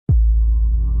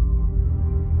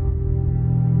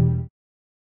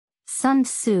Sun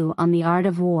Tzu on the Art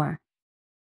of War.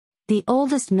 The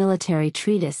oldest military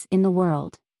treatise in the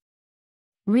world.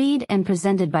 Read and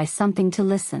presented by Something to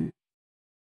Listen.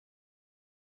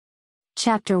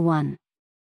 Chapter 1.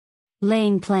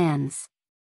 Laying Plans.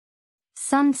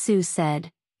 Sun Tzu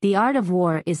said, "The art of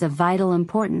war is of vital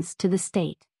importance to the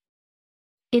state.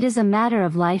 It is a matter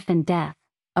of life and death,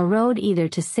 a road either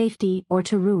to safety or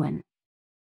to ruin.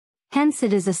 Hence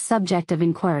it is a subject of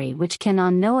inquiry which can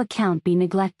on no account be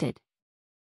neglected.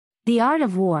 The art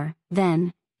of war,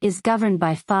 then, is governed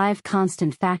by 5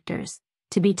 constant factors,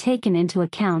 to be taken into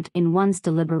account in one's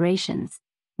deliberations,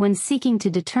 when seeking to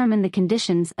determine the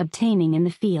conditions obtaining in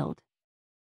the field.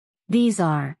 These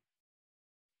are: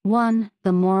 1.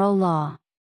 The moral law.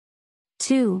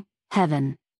 2.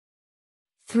 Heaven.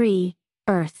 3.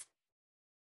 Earth.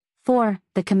 4.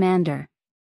 The commander.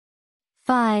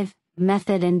 5.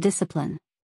 Method and discipline.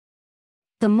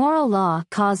 The moral law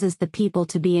causes the people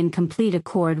to be in complete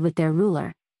accord with their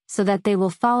ruler, so that they will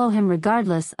follow him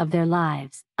regardless of their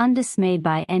lives, undismayed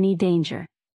by any danger.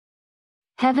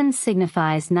 Heaven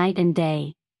signifies night and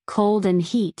day, cold and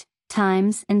heat,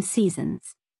 times and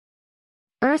seasons.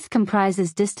 Earth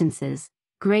comprises distances,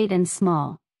 great and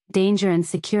small, danger and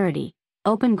security,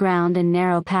 open ground and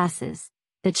narrow passes,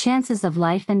 the chances of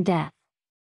life and death.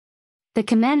 The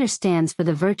commander stands for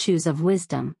the virtues of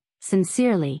wisdom,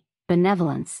 sincerely,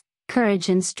 benevolence, courage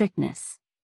and strictness.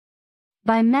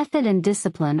 By method and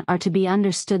discipline are to be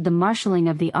understood the marshalling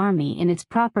of the army in its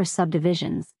proper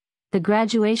subdivisions, the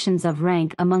graduations of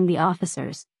rank among the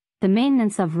officers, the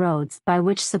maintenance of roads by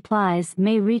which supplies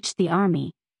may reach the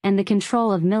army, and the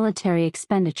control of military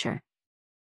expenditure.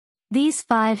 These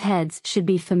 5 heads should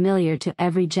be familiar to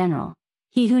every general.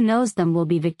 He who knows them will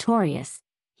be victorious,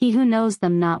 he who knows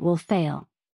them not will fail.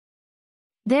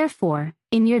 Therefore,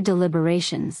 in your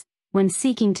deliberations, when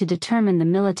seeking to determine the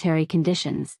military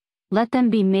conditions, let them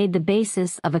be made the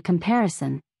basis of a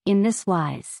comparison, in this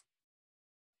wise.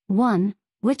 1.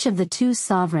 Which of the 2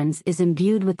 sovereigns is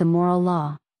imbued with the moral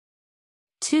law?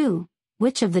 2.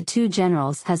 Which of the 2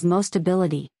 generals has most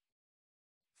ability?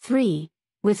 3.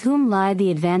 With whom lie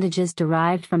the advantages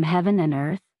derived from heaven and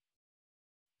earth?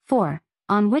 4.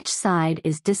 On which side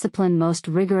is discipline most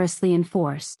rigorously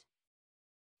enforced?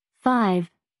 5.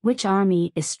 Which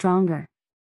army is stronger?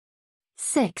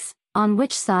 6. On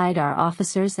which side are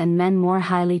officers and men more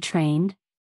highly trained?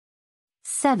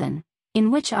 7. In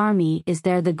which army is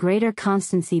there the greater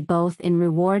constancy both in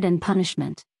reward and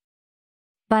punishment?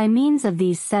 By means of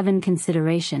these 7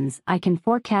 considerations I can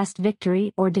forecast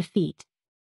victory or defeat.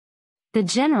 The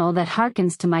general that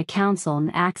hearkens to my counsel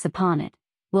and acts upon it,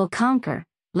 will conquer.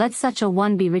 Let such a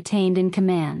one be retained in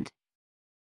command.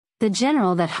 The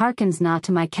general that hearkens not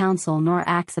to my counsel nor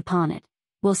acts upon it,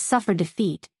 will suffer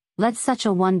defeat. Let such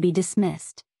a one be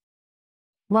dismissed.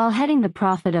 While heading the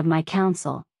profit of my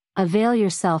counsel, avail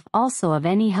yourself also of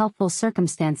any helpful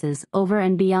circumstances over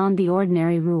and beyond the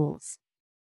ordinary rules,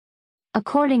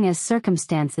 according as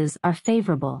circumstances are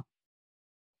favorable.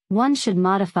 One should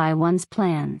modify one's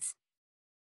plans.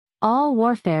 All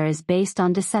warfare is based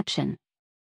on deception.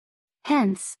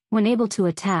 Hence, when able to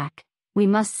attack, we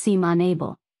must seem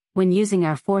unable. When using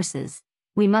our forces,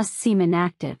 we must seem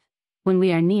inactive. When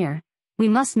we are near, we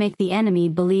must make the enemy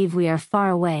believe we are far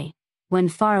away. When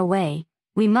far away,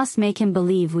 we must make him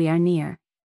believe we are near.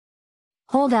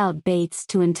 Hold out baits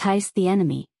to entice the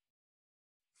enemy.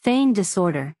 Feign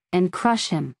disorder, and crush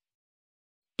him.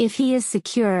 If he is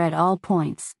secure at all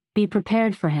points, be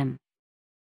prepared for him.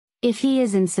 If he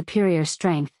is in superior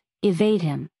strength, evade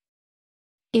him.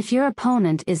 If your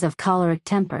opponent is of choleric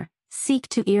temper, seek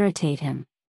to irritate him.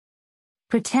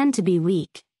 Pretend to be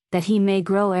weak, that he may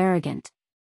grow arrogant.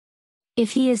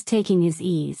 If he is taking his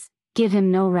ease, give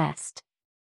him no rest.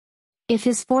 If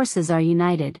his forces are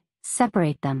united,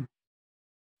 separate them.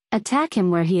 Attack him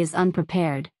where he is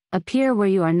unprepared, appear where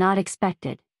you are not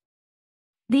expected.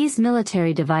 These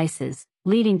military devices,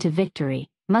 leading to victory,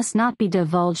 must not be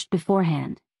divulged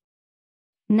beforehand.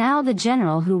 Now the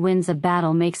general who wins a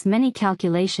battle makes many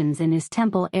calculations in his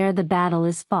temple ere the battle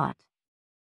is fought.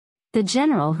 The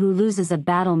general who loses a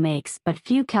battle makes but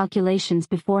few calculations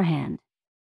beforehand.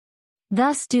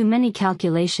 Thus do many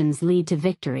calculations lead to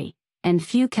victory, and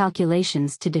few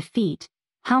calculations to defeat,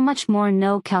 how much more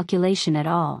no calculation at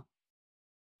all.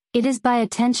 It is by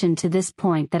attention to this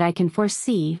point that I can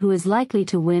foresee who is likely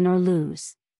to win or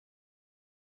lose.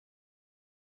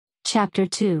 Chapter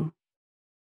 2.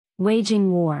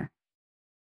 Waging War.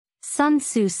 Sun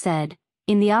Tzu said,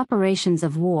 "In the operations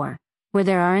of war, where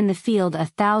there are in the field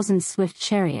 1,000 swift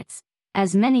chariots,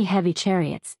 as many heavy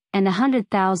chariots, and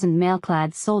 100,000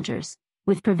 mail-clad soldiers,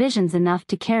 with provisions enough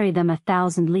to carry them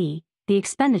 1,000 li, the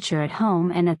expenditure at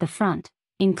home and at the front,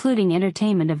 including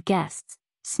entertainment of guests,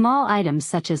 small items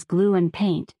such as glue and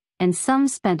paint, and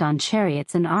sums spent on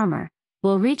chariots and armor,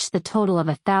 will reach the total of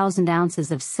 1,000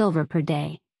 ounces of silver per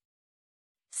day.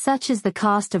 Such is the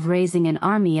cost of raising an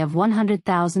army of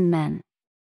 100,000 men.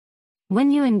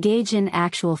 When you engage in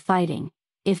actual fighting,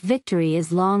 if victory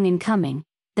is long in coming,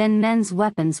 then men's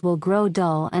weapons will grow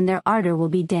dull and their ardor will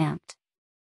be damped.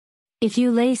 If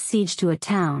you lay siege to a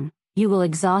town, you will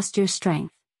exhaust your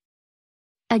strength.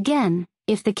 Again,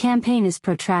 if the campaign is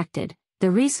protracted, the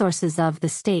resources of the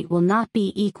state will not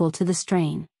be equal to the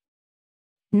strain.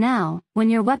 Now, when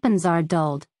your weapons are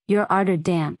dulled, your ardor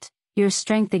damped, your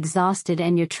strength exhausted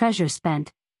and your treasure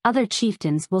spent, other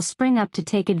chieftains will spring up to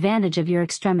take advantage of your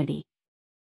extremity.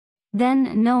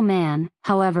 Then no man,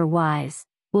 however wise,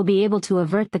 will be able to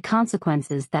avert the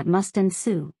consequences that must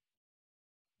ensue.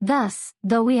 Thus,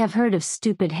 though we have heard of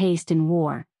stupid haste in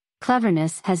war,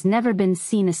 cleverness has never been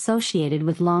seen associated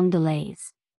with long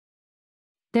delays.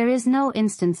 There is no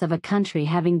instance of a country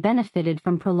having benefited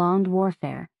from prolonged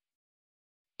warfare.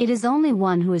 It is only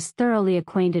one who is thoroughly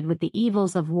acquainted with the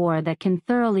evils of war that can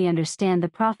thoroughly understand the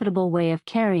profitable way of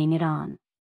carrying it on.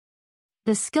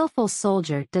 The skillful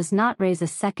soldier does not raise a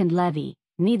second levy,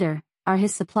 neither are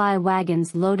his supply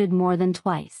wagons loaded more than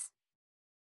twice.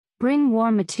 Bring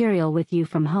war material with you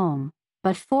from home,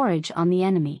 but forage on the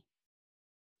enemy.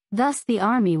 Thus the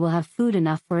army will have food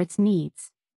enough for its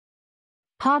needs.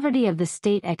 Poverty of the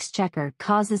state exchequer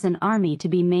causes an army to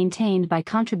be maintained by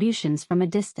contributions from a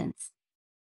distance.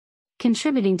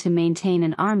 Contributing to maintain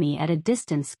an army at a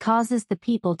distance causes the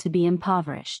people to be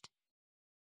impoverished.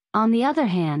 On the other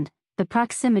hand, the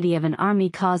proximity of an army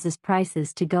causes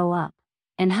prices to go up,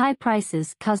 and high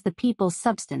prices cause the people's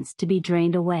substance to be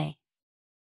drained away.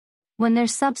 When their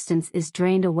substance is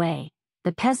drained away,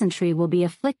 the peasantry will be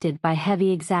afflicted by heavy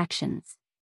exactions.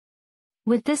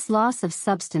 With this loss of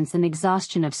substance and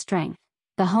exhaustion of strength,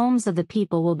 the homes of the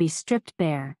people will be stripped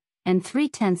bare, and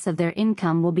 3/10 of their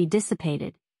income will be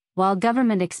dissipated, while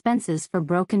government expenses for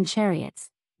broken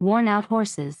chariots, worn-out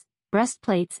horses,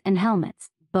 breastplates and helmets,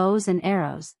 bows and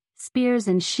arrows, spears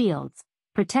and shields,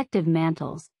 protective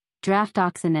mantles, draft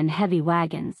oxen and heavy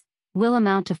wagons, will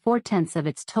amount to 4/10 of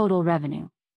its total revenue.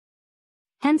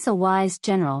 Hence a wise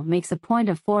general makes a point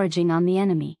of foraging on the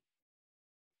enemy.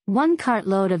 1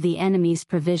 cartload of the enemy's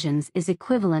provisions is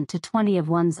equivalent to 20 of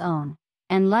one's own,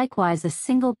 and likewise a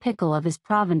single pickle of his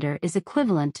provender is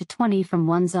equivalent to 20 from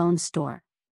one's own store.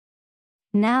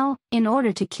 Now, in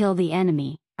order to kill the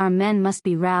enemy, our men must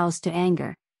be roused to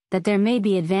anger, that there may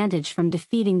be advantage from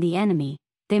defeating the enemy,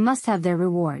 they must have their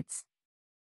rewards.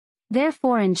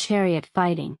 Therefore in chariot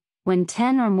fighting, when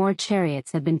 10 or more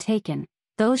chariots have been taken,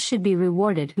 those should be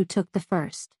rewarded who took the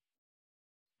first.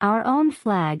 Our own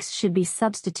flags should be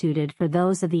substituted for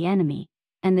those of the enemy,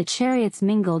 and the chariots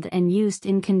mingled and used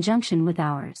in conjunction with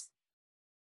ours.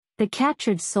 The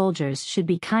captured soldiers should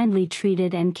be kindly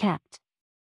treated and kept.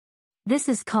 This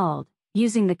is called,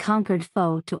 using the conquered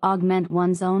foe to augment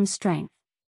one's own strength.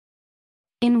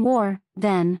 In war,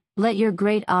 then, let your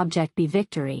great object be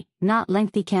victory, not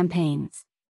lengthy campaigns.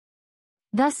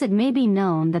 Thus it may be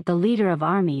known that the leader of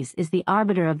armies is the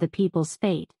arbiter of the people's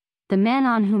fate, the man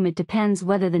on whom it depends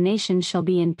whether the nation shall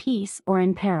be in peace or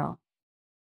in peril.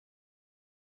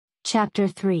 Chapter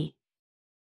 3.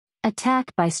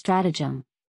 Attack by Stratagem.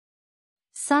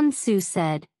 Sun Tzu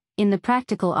said, "In the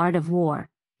practical art of war,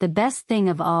 the best thing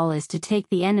of all is to take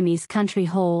the enemy's country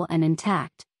whole and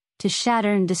intact. To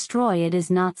shatter and destroy it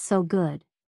is not so good.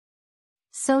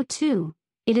 So too,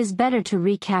 it is better to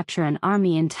recapture an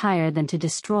army entire than to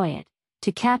destroy it,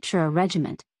 to capture a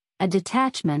regiment, a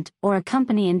detachment, or a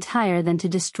company entire than to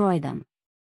destroy them.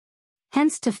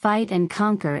 Hence to fight and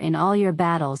conquer in all your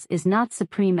battles is not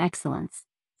supreme excellence.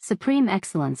 Supreme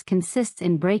excellence consists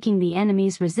in breaking the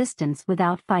enemy's resistance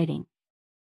without fighting.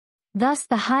 Thus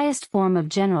the highest form of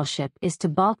generalship is to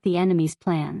balk the enemy's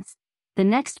plans. The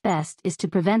next best is to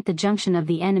prevent the junction of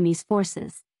the enemy's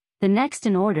forces. The next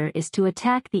in order is to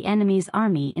attack the enemy's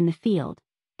army in the field,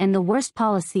 and the worst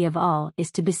policy of all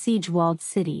is to besiege walled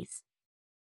cities.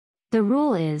 The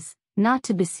rule is, not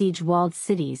to besiege walled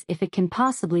cities if it can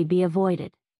possibly be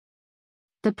avoided.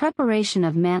 The preparation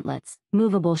of mantlets,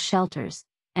 movable shelters,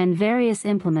 and various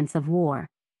implements of war,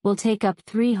 will take up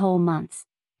 3 whole months,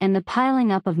 and the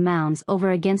piling up of mounds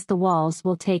over against the walls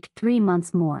will take 3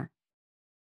 months more.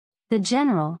 The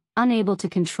general, unable to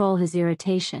control his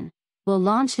irritation, will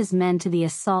launch his men to the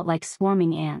assault like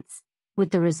swarming ants, with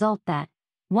the result that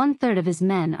 1/3 of his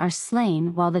men are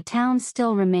slain while the town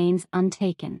still remains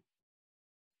untaken.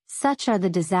 Such are the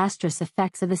disastrous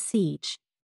effects of a siege.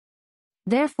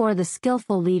 Therefore the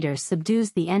skillful leader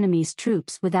subdues the enemy's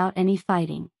troops without any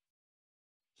fighting.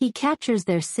 He captures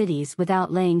their cities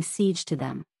without laying siege to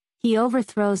them. He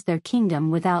overthrows their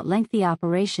kingdom without lengthy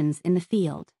operations in the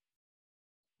field.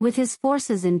 With his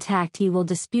forces intact he will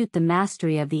dispute the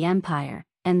mastery of the empire,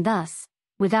 and thus,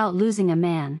 without losing a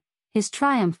man, his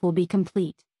triumph will be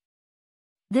complete.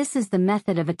 This is the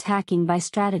method of attacking by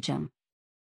stratagem.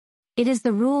 It is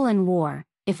the rule in war: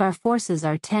 if our forces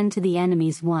are 10 to the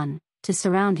enemy's 1, to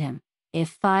surround him; if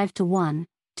 5 to 1,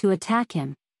 to attack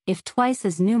him; if twice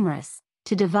as numerous,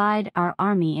 to divide our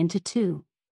army into 2.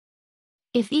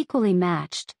 If equally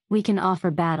matched, we can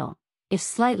offer battle; if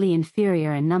slightly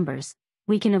inferior in numbers,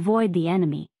 we can avoid the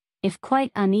enemy; if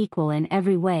quite unequal in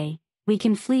every way, we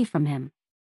can flee from him.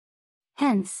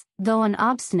 Hence, though an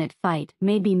obstinate fight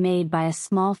may be made by a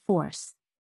small force,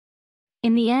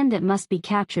 in the end it must be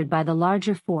captured by the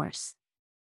larger force.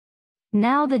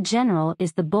 Now the general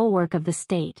is the bulwark of the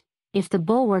state. If the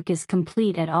bulwark is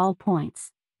complete at all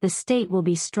points, the state will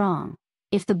be strong.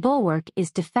 If the bulwark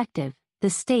is defective, the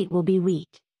state will be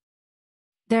weak.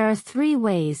 There are 3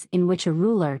 ways in which a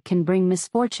ruler can bring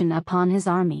misfortune upon his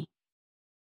army.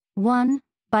 1.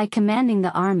 By commanding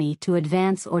the army to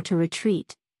advance or to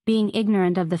retreat, being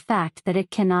ignorant of the fact that it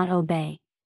cannot obey.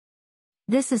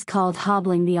 This is called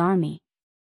hobbling the army.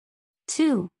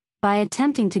 2. By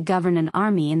attempting to govern an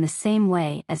army in the same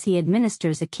way as he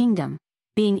administers a kingdom,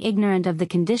 being ignorant of the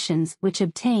conditions which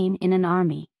obtain in an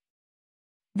army.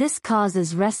 This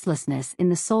causes restlessness in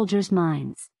the soldiers'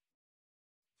 minds.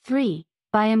 3.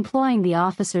 By employing the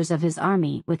officers of his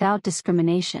army without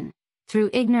discrimination, through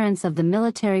ignorance of the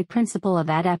military principle of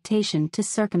adaptation to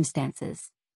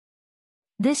circumstances.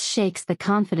 This shakes the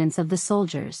confidence of the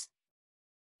soldiers.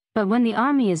 But when the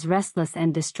army is restless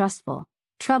and distrustful,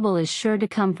 trouble is sure to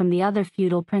come from the other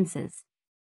feudal princes.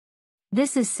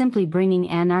 This is simply bringing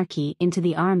anarchy into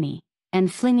the army,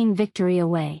 and flinging victory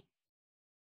away.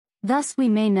 Thus we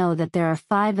may know that there are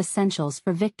 5 essentials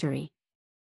for victory.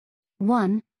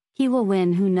 1. He will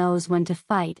win who knows when to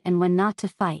fight and when not to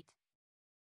fight.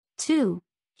 2.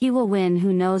 He will win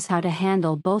who knows how to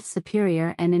handle both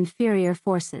superior and inferior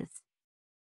forces.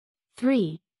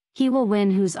 3. He will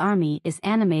win whose army is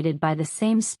animated by the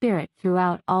same spirit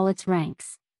throughout all its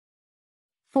ranks.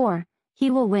 4. He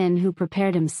will win who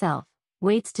prepared himself,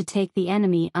 waits to take the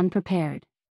enemy unprepared.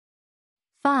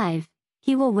 5.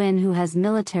 He will win who has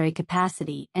military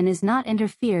capacity and is not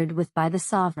interfered with by the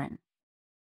sovereign.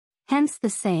 Hence the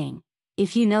saying,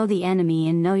 if you know the enemy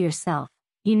and know yourself,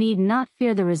 you need not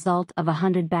fear the result of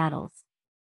 100 battles.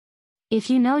 If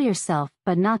you know yourself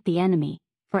but not the enemy,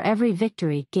 for every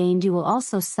victory gained you will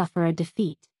also suffer a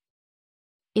defeat.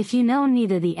 If you know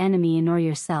neither the enemy nor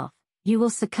yourself, you will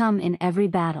succumb in every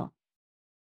battle.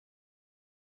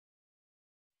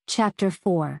 Chapter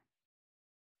 4.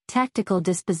 Tactical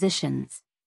Dispositions.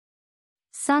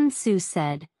 Sun Tzu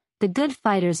said, "The good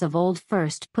fighters of old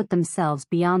first put themselves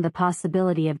beyond the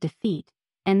possibility of defeat,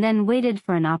 and then waited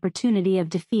for an opportunity of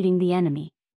defeating the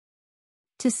enemy."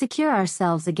 To secure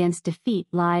ourselves against defeat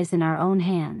lies in our own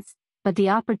hands, but the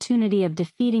opportunity of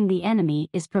defeating the enemy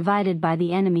is provided by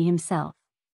the enemy himself.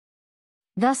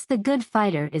 Thus the good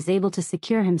fighter is able to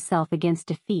secure himself against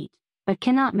defeat, but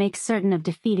cannot make certain of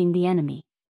defeating the enemy.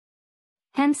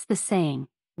 Hence the saying,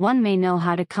 one may know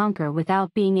how to conquer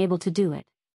without being able to do it.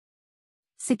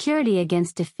 Security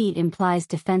against defeat implies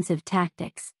defensive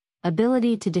tactics.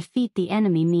 Ability to defeat the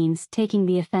enemy means taking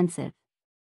the offensive.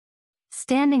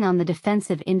 Standing on the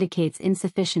defensive indicates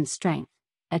insufficient strength.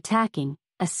 Attacking,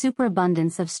 a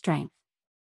superabundance of strength.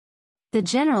 The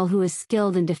general who is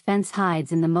skilled in defense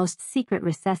hides in the most secret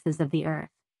recesses of the earth.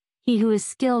 He who is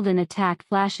skilled in attack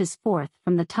flashes forth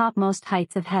from the topmost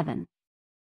heights of heaven.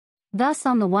 Thus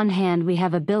on the one hand we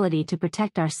have ability to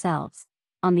protect ourselves,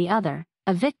 on the other,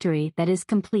 a victory that is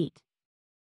complete.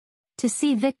 To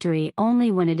see victory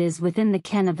only when it is within the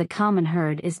ken of the common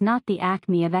herd is not the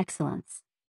acme of excellence.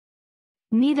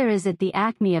 Neither is it the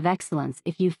acme of excellence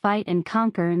if you fight and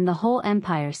conquer and the whole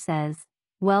empire says,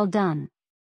 "Well done."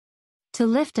 To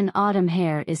lift an autumn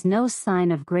hair is no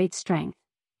sign of great strength.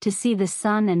 To see the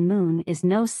sun and moon is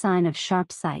no sign of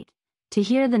sharp sight. To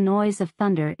hear the noise of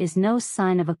thunder is no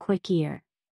sign of a quick ear.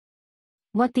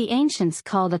 What the ancients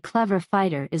called a clever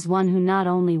fighter is one who not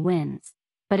only wins,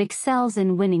 but excels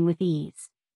in winning with ease.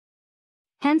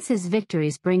 Hence his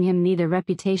victories bring him neither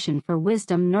reputation for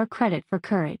wisdom nor credit for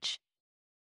courage.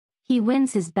 He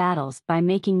wins his battles by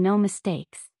making no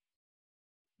mistakes.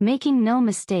 Making no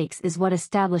mistakes is what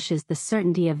establishes the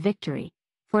certainty of victory,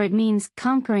 for it means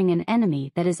conquering an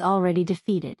enemy that is already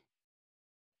defeated.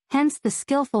 Hence the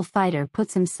skillful fighter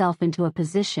puts himself into a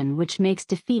position which makes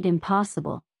defeat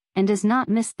impossible, and does not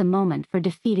miss the moment for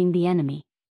defeating the enemy.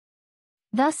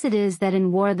 Thus it is that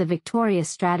in war the victorious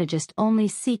strategist only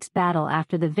seeks battle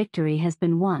after the victory has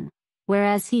been won,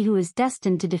 whereas he who is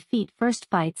destined to defeat first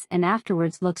fights and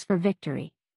afterwards looks for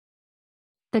victory.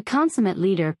 The consummate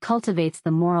leader cultivates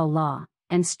the moral law,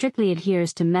 and strictly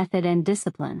adheres to method and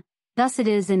discipline, thus it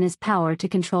is in his power to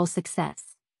control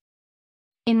success.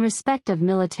 In respect of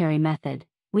military method,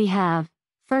 we have,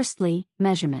 firstly,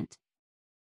 measurement.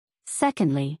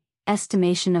 Secondly,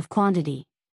 estimation of quantity.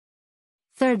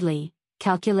 Thirdly,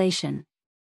 calculation.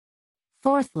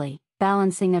 Fourthly,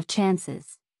 balancing of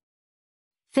chances.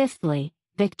 Fifthly,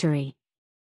 victory.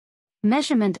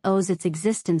 Measurement owes its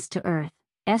existence to earth,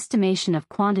 estimation of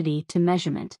quantity to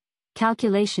measurement,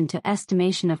 calculation to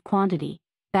estimation of quantity,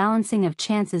 balancing of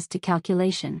chances to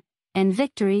calculation, and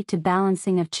victory to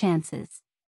balancing of chances.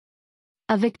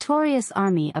 A victorious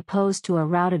army opposed to a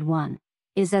routed one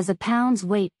is as a pound's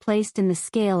weight placed in the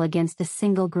scale against a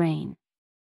single grain.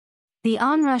 The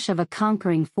onrush of a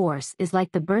conquering force is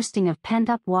like the bursting of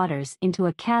pent-up waters into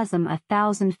a chasm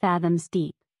 1,000 fathoms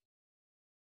deep.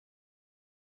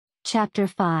 Chapter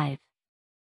 5.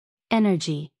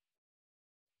 Energy.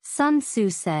 Sun Tzu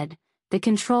said, "The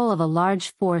control of a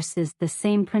large force is the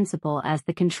same principle as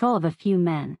the control of a few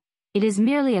men. It is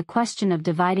merely a question of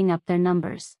dividing up their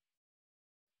numbers."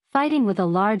 Fighting with a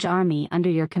large army under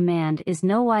your command is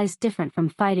nowise different from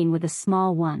fighting with a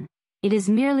small one. It is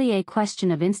merely a question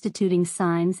of instituting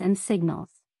signs and signals.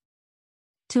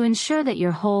 To ensure that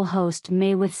your whole host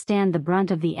may withstand the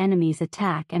brunt of the enemy's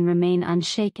attack and remain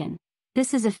unshaken,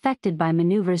 this is effected by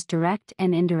maneuvers direct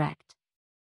and indirect.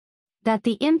 That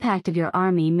the impact of your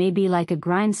army may be like a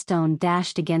grindstone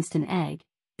dashed against an egg,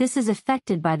 this is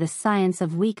effected by the science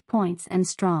of weak points and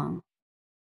strong.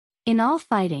 In all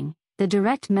fighting, the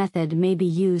direct method may be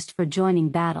used for joining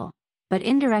battle, but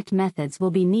indirect methods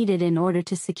will be needed in order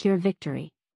to secure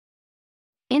victory.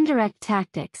 Indirect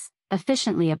tactics,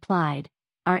 efficiently applied,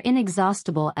 are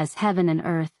inexhaustible as heaven and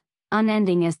earth,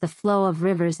 unending as the flow of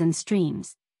rivers and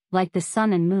streams. Like the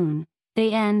sun and moon,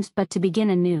 they end but to begin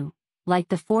anew. Like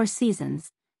the 4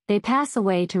 seasons, they pass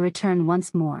away to return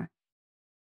once more.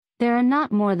 There are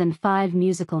not more than 5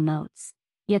 musical notes,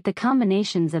 yet the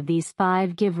combinations of these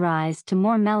 5 give rise to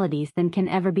more melodies than can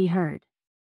ever be heard.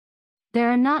 There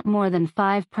are not more than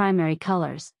 5 primary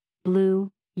colors,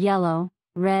 blue, yellow,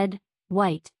 red,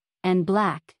 white, and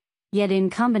black, yet in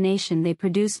combination they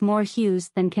produce more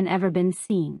hues than can ever been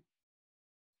seen.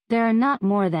 There are not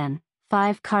more than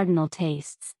 5 cardinal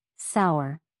tastes,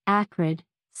 sour, acrid,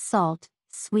 salt,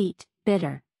 sweet,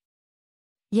 bitter.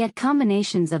 Yet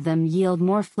combinations of them yield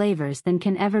more flavors than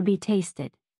can ever be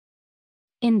tasted.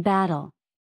 In battle,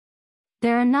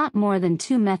 there are not more than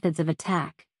 2 methods of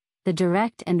attack, the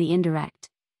direct and the indirect,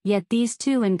 yet these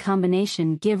 2 in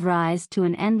combination give rise to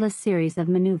an endless series of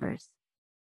maneuvers.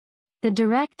 The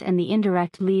direct and the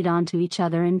indirect lead on to each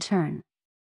other in turn.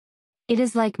 It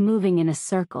is like moving in a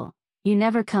circle, you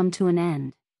never come to an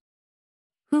end.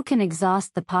 Who can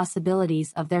exhaust the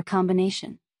possibilities of their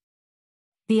combination?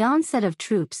 The onset of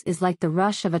troops is like the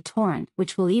rush of a torrent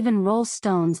which will even roll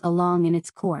stones along in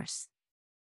its course.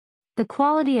 The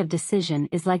quality of decision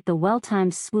is like the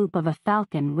well-timed swoop of a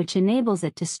falcon which enables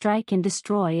it to strike and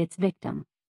destroy its victim.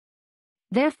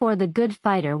 Therefore the good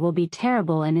fighter will be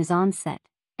terrible in his onset,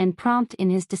 and prompt in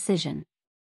his decision.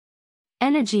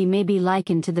 Energy may be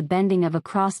likened to the bending of a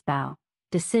crossbow,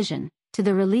 decision, to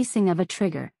the releasing of a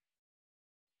trigger.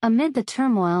 Amid the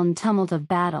turmoil and tumult of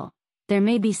battle, there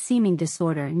may be seeming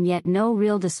disorder and yet no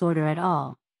real disorder at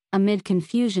all. Amid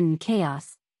confusion and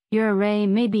chaos, your array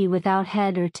may be without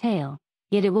head or tail,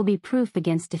 yet it will be proof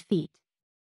against defeat.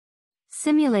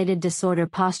 Simulated disorder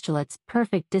postulates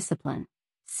perfect discipline.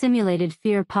 Simulated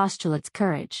fear postulates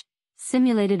courage.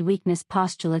 Simulated weakness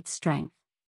postulates strength.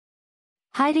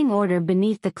 Hiding order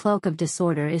beneath the cloak of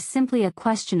disorder is simply a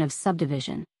question of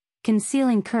subdivision.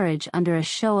 Concealing courage under a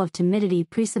show of timidity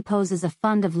presupposes a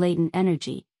fund of latent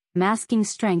energy. Masking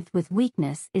strength with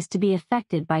weakness is to be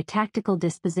effected by tactical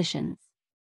dispositions.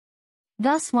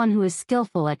 Thus one who is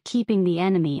skillful at keeping the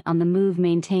enemy on the move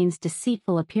maintains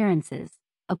deceitful appearances,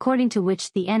 according to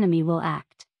which the enemy will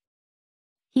act.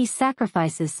 He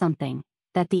sacrifices something,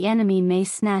 that the enemy may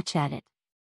snatch at it.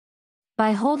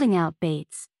 By holding out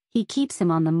baits, he keeps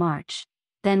him on the march,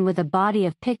 then with a body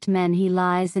of picked men he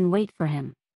lies in wait for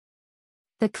him.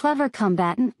 The clever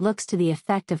combatant looks to the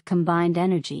effect of combined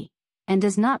energy, and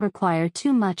does not require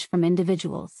too much from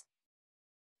individuals.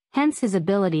 Hence his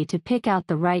ability to pick out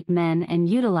the right men and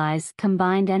utilize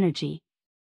combined energy.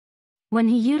 When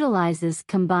he utilizes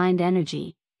combined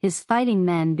energy, his fighting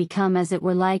men become as it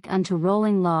were like unto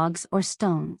rolling logs or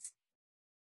stones.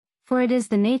 For it is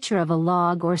the nature of a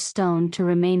log or stone to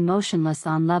remain motionless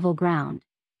on level ground,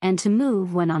 and to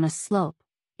move when on a slope,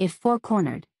 if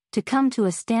four-cornered, to come to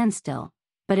a standstill,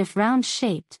 but if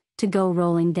round-shaped, to go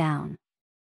rolling down.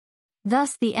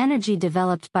 Thus the energy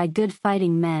developed by good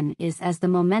fighting men is as the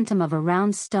momentum of a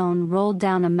round stone rolled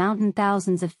down a mountain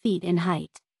thousands of feet in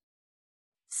height.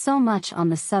 So much on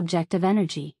the subject of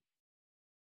energy.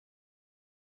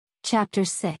 Chapter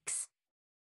 6.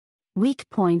 Weak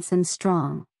Points and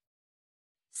Strong.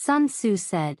 Sun Tzu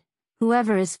said,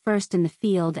 "Whoever is first in the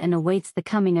field and awaits the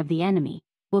coming of the enemy,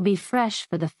 will be fresh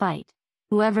for the fight.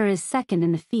 Whoever is second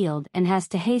in the field and has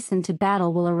to hasten to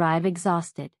battle will arrive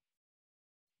exhausted."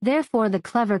 Therefore the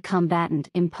clever combatant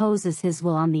imposes his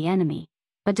will on the enemy,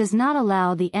 but does not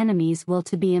allow the enemy's will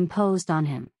to be imposed on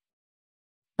him.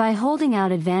 By holding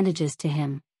out advantages to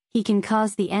him, he can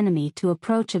cause the enemy to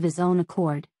approach of his own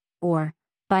accord, or,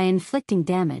 by inflicting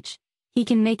damage, he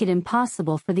can make it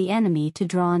impossible for the enemy to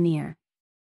draw near.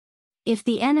 If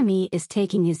the enemy is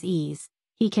taking his ease,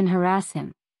 he can harass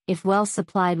him. If well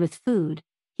supplied with food,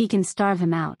 he can starve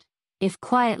him out. If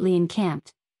quietly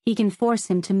encamped, he can force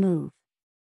him to move.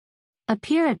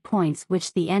 Appear at points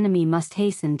which the enemy must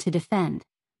hasten to defend.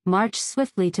 March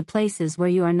swiftly to places where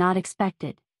you are not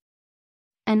expected.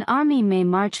 An army may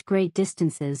march great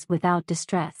distances without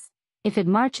distress, if it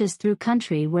marches through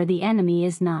country where the enemy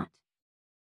is not.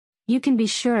 You can be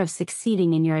sure of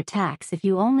succeeding in your attacks if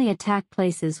you only attack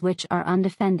places which are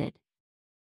undefended.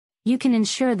 You can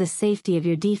ensure the safety of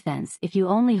your defense if you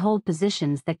only hold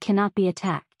positions that cannot be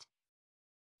attacked.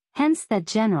 Hence that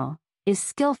general is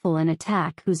skillful in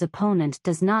attack whose opponent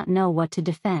does not know what to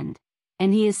defend,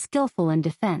 and he is skillful in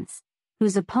defense,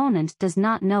 whose opponent does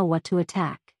not know what to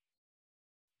attack.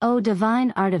 O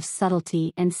divine art of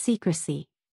subtlety and secrecy!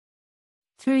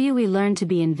 Through you we learn to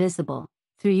be invisible,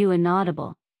 through you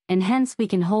inaudible, and hence we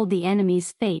can hold the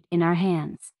enemy's fate in our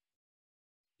hands.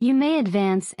 You may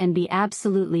advance and be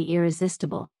absolutely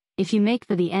irresistible, if you make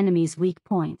for the enemy's weak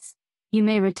points. You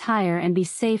may retire and be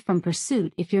safe from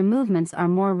pursuit if your movements are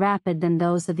more rapid than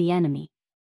those of the enemy.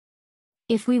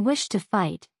 If we wish to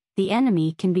fight, the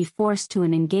enemy can be forced to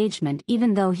an engagement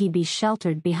even though he be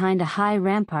sheltered behind a high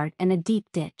rampart and a deep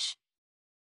ditch.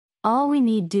 All we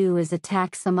need do is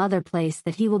attack some other place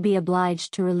that he will be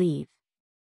obliged to relieve.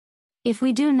 If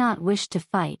we do not wish to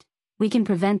fight, we can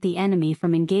prevent the enemy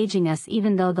from engaging us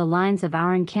even though the lines of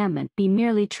our encampment be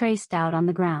merely traced out on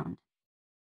the ground.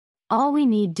 All we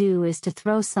need do is to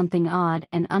throw something odd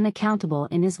and unaccountable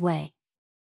in his way.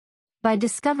 By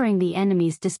discovering the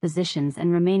enemy's dispositions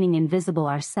and remaining invisible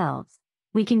ourselves,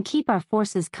 we can keep our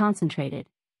forces concentrated,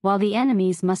 while the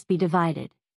enemy's must be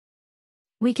divided.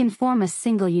 We can form a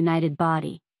single united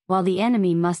body, while the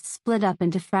enemy must split up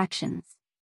into fractions.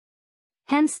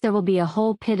 Hence there will be a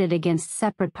whole pitted against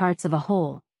separate parts of a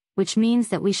whole, which means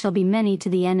that we shall be many to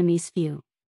the enemy's few.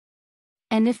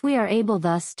 And if we are able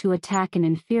thus to attack an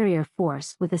inferior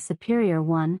force with a superior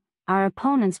one, our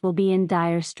opponents will be in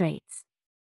dire straits.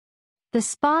 The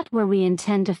spot where we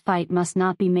intend to fight must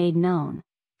not be made known,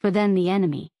 for then the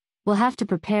enemy will have to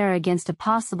prepare against a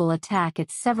possible attack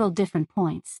at several different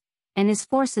points, and his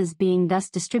forces being thus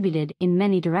distributed in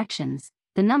many directions,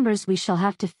 the numbers we shall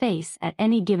have to face at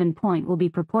any given point will be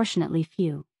proportionately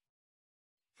few.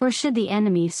 For should the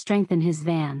enemy strengthen his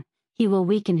van, he will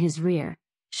weaken his rear.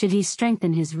 Should he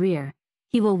strengthen his rear,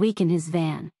 he will weaken his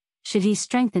van. Should he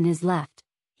strengthen his left,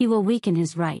 he will weaken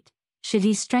his right. Should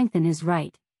he strengthen his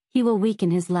right, he will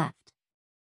weaken his left.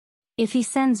 If he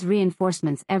sends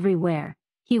reinforcements everywhere,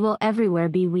 he will everywhere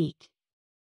be weak.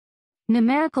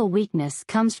 Numerical weakness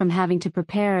comes from having to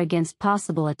prepare against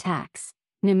possible attacks.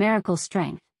 Numerical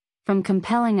strength, from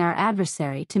compelling our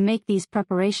adversary to make these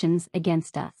preparations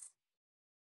against us.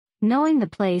 Knowing the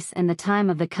place and the time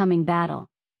of the coming battle,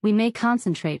 we may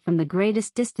concentrate from the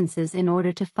greatest distances in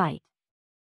order to fight.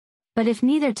 But if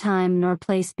neither time nor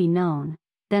place be known,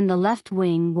 then the left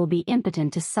wing will be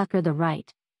impotent to succor the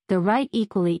right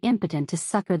equally impotent to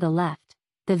succor the left,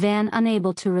 the van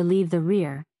unable to relieve the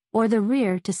rear, or the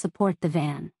rear to support the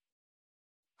van.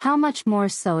 How much more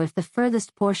so if the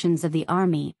furthest portions of the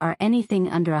army are anything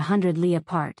under 100 li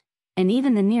apart, and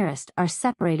even the nearest are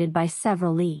separated by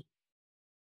several li.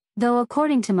 Though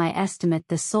according to my estimate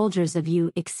the soldiers of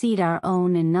you exceed our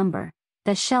own in number,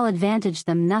 that shall advantage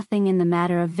them nothing in the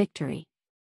matter of victory.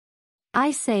 I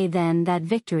say then that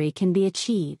victory can be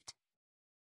achieved.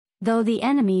 Though the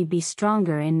enemy be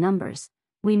stronger in numbers,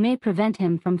 we may prevent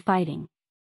him from fighting.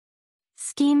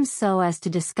 Scheme so as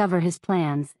to discover his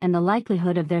plans and the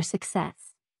likelihood of their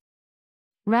success.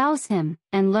 Rouse him,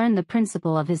 and learn the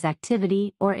principle of his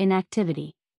activity or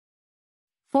inactivity.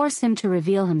 Force him to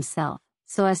reveal himself,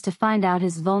 so as to find out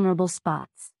his vulnerable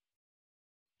spots.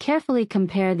 Carefully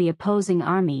compare the opposing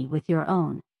army with your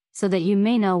own, so that you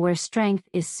may know where strength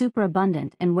is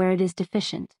superabundant and where it is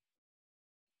deficient.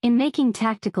 In making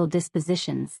tactical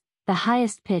dispositions, the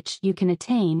highest pitch you can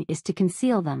attain is to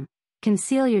conceal them.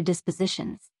 Conceal your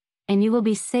dispositions, and you will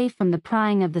be safe from the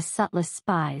prying of the subtlest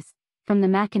spies, from the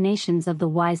machinations of the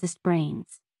wisest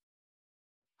brains.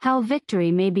 How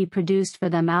victory may be produced for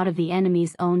them out of the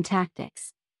enemy's own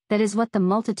tactics, that is what the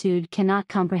multitude cannot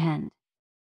comprehend.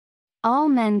 All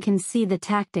men can see the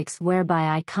tactics whereby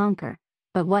I conquer,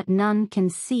 but what none can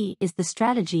see is the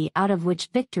strategy out of which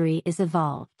victory is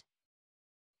evolved.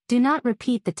 Do not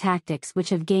repeat the tactics which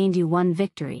have gained you one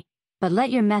victory, but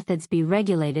let your methods be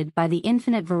regulated by the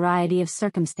infinite variety of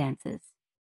circumstances.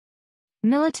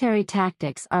 Military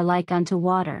tactics are like unto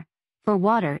water, for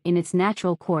water in its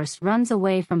natural course runs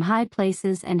away from high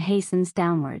places and hastens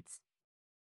downwards.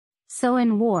 So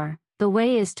in war, the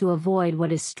way is to avoid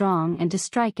what is strong and to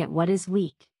strike at what is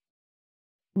weak.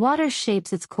 Water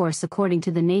shapes its course according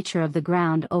to the nature of the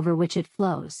ground over which it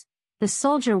flows. The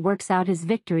soldier works out his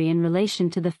victory in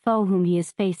relation to the foe whom he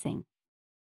is facing.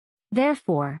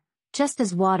 Therefore, just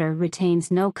as water retains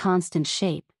no constant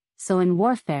shape, so in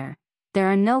warfare, there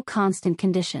are no constant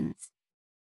conditions.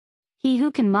 He who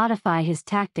can modify his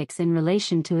tactics in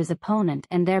relation to his opponent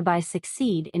and thereby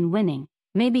succeed in winning,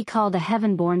 may be called a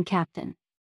heaven-born captain.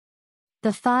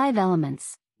 The 5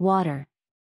 elements, water,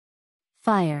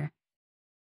 fire,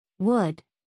 wood,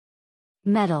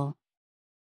 metal,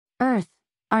 earth,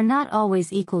 are not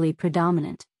always equally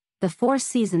predominant. The 4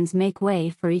 seasons make way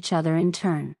for each other in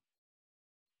turn.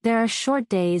 There are short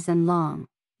days and long.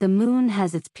 The moon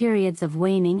has its periods of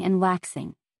waning and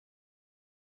waxing.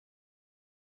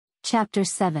 Chapter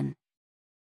 7.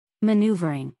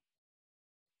 Maneuvering.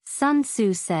 Sun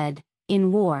Tzu said,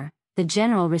 "In war, the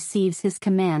general receives his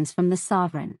commands from the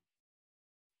sovereign.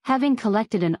 Having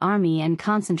collected an army and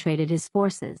concentrated his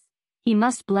forces, he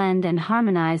must blend and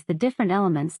harmonize the different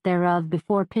elements thereof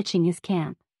before pitching his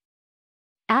camp.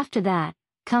 After that,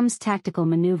 comes tactical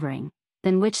maneuvering,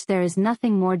 than which there is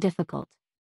nothing more difficult.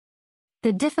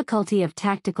 The difficulty of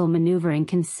tactical maneuvering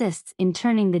consists in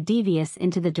turning the devious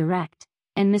into the direct,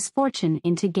 and misfortune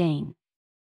into gain.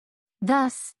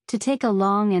 Thus, to take a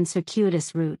long and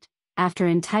circuitous route, after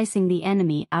enticing the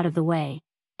enemy out of the way,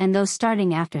 and those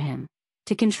starting after him,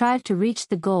 to contrive to reach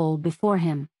the goal before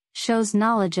him, shows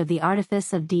knowledge of the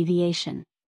artifice of deviation.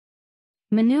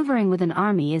 Maneuvering with an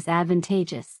army is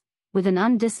advantageous, with an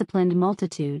undisciplined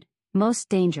multitude, most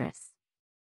dangerous.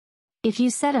 If you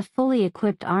set a fully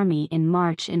equipped army in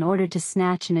march in order to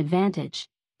snatch an advantage,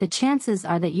 the chances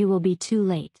are that you will be too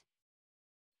late.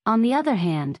 On the other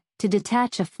hand, to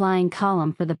detach a flying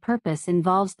column for the purpose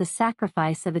involves the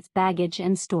sacrifice of its baggage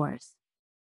and stores.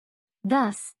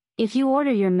 Thus, if you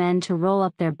order your men to roll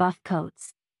up their buff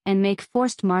coats, and make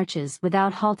forced marches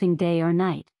without halting day or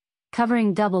night,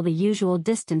 covering double the usual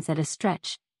distance at a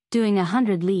stretch, doing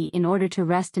 100 li in order to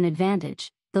wrest an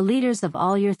advantage, the leaders of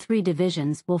all your 3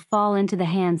 divisions will fall into the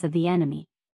hands of the enemy.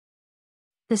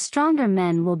 The stronger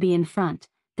men will be in front,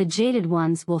 the jaded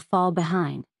ones will fall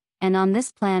behind, and on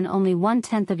this plan only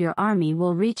 1/10 of your army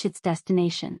will reach its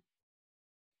destination.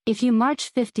 If you march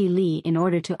 50 li in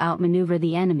order to outmaneuver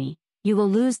the enemy, you will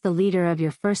lose the leader of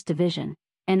your 1st division,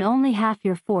 and only half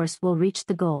your force will reach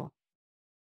the goal.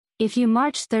 If you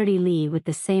march 30 li with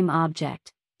the same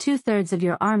object, 2/3 of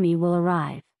your army will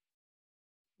arrive.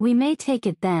 We may take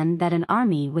it then that an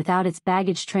army without its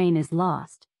baggage train is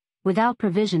lost, without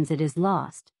provisions it is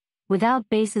lost, without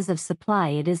bases of supply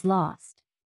it is lost.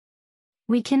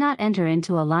 We cannot enter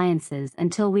into alliances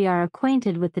until we are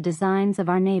acquainted with the designs of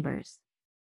our neighbors.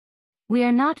 We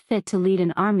are not fit to lead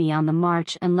an army on the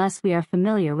march unless we are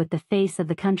familiar with the face of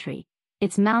the country,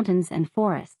 its mountains and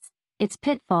forests, its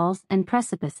pitfalls and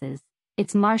precipices,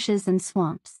 its marshes and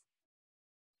swamps.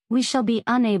 We shall be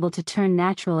unable to turn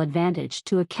natural advantage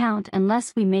to account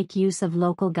unless we make use of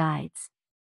local guides.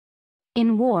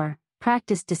 In war,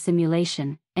 practice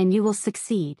dissimulation, and you will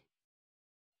succeed.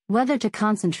 Whether to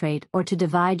concentrate or to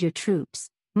divide your troops,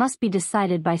 must be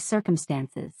decided by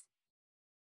circumstances.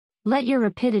 Let your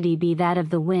rapidity be that of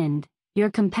the wind, your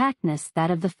compactness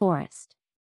that of the forest.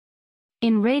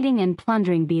 In raiding and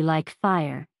plundering be like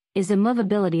fire, is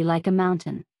immovability like a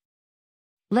mountain.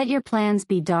 Let your plans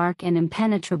be dark and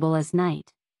impenetrable as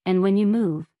night, and when you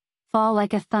move, fall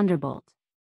like a thunderbolt.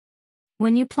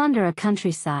 When you plunder a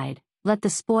countryside, let the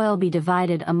spoil be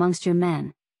divided amongst your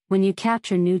men. When you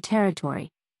capture new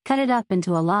territory, cut it up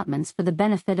into allotments for the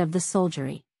benefit of the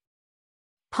soldiery.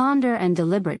 Ponder and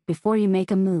deliberate before you make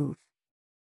a move.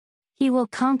 He will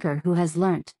conquer who has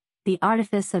learnt the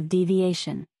artifice of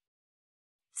deviation.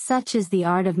 Such is the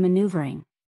art of maneuvering.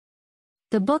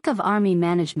 The Book of Army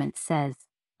Management says,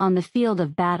 on the field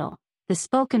of battle, the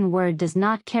spoken word does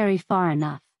not carry far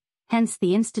enough, hence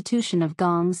the institution of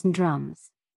gongs and drums.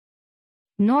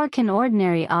 Nor can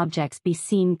ordinary objects be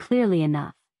seen clearly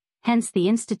enough, hence the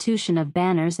institution of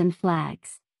banners and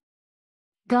flags.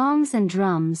 Gongs and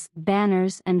drums,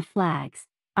 banners and flags,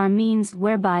 are means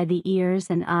whereby the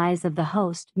ears and eyes of the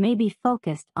host may be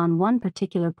focused on one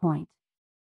particular point.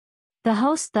 The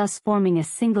host thus forming a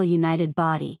single united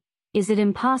body, is it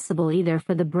impossible either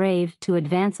for the brave to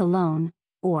advance alone,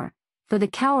 or for the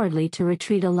cowardly to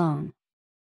retreat alone.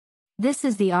 This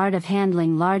is the art of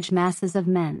handling large masses of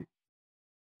men.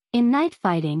 In night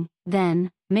fighting, then,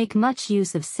 make much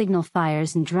use of signal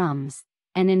fires and drums,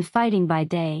 and in fighting by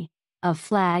day, of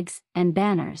flags and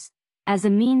banners, as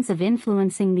a means of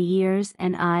influencing the ears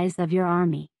and eyes of your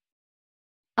army.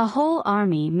 A whole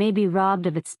army may be robbed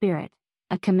of its spirit,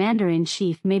 a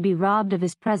commander-in-chief may be robbed of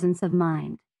his presence of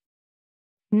mind.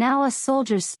 Now a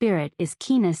soldier's spirit is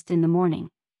keenest in the morning,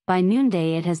 by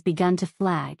noonday it has begun to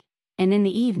flag, and in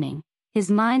the evening, his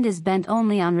mind is bent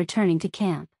only on returning to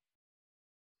camp.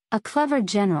 A clever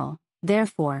general,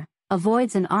 therefore,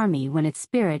 avoids an army when its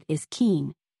spirit is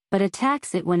keen, but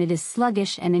attacks it when it is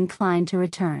sluggish and inclined to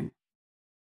return.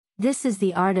 This is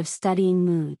the art of studying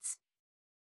moods.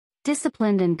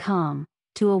 Disciplined and calm,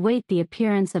 to await the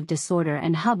appearance of disorder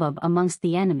and hubbub amongst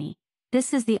the enemy,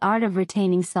 this is the art of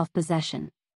retaining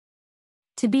self-possession.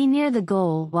 To be near the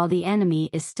goal while the enemy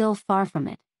is still far from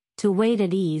it, to wait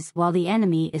at ease while the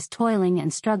enemy is toiling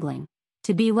and struggling,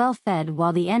 to be well fed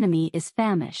while the enemy is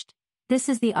famished, this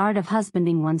is the art of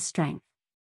husbanding one's strength.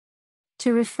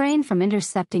 To refrain from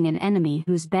intercepting an enemy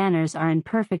whose banners are in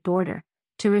perfect order,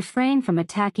 to refrain from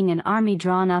attacking an army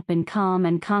drawn up in calm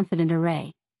and confident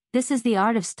array, this is the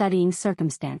art of studying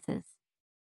circumstances.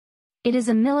 It is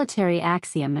a military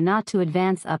axiom not to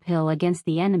advance uphill against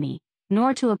the enemy,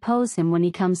 nor to oppose him when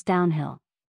he comes downhill.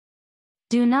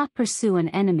 Do not pursue an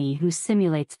enemy who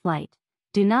simulates flight,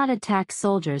 do not attack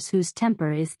soldiers whose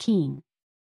temper is keen.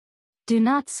 Do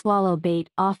not swallow bait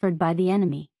offered by the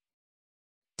enemy.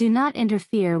 Do not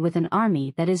interfere with an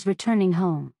army that is returning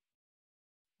home.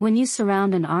 When you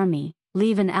surround an army,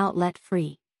 leave an outlet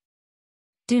free.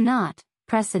 Do not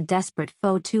press a desperate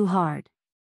foe too hard.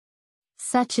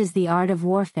 Such is the art of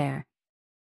warfare.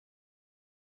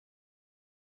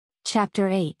 Chapter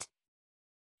 8.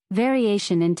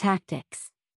 Variation in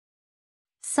Tactics.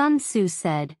 Sun Tzu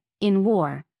said, in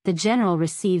war, the general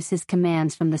receives his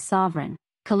commands from the sovereign,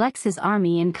 collects his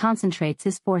army and concentrates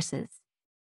his forces.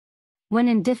 When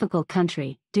in difficult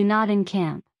country, do not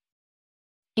encamp.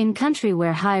 In country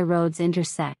where high roads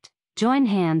intersect, join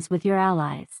hands with your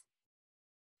allies.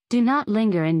 Do not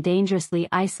linger in dangerously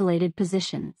isolated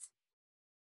positions.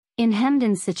 In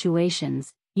hemmed-in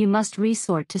situations, you must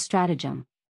resort to stratagem.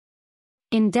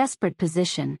 In desperate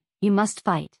position, you must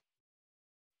fight.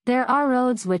 There are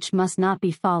roads which must not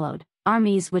be followed,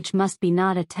 armies which must be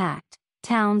not attacked,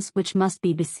 towns which must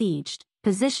be besieged,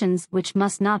 positions which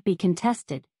must not be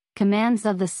contested, commands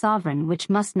of the sovereign which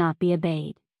must not be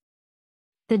obeyed.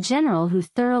 The general who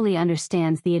thoroughly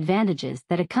understands the advantages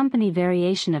that accompany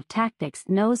variation of tactics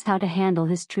knows how to handle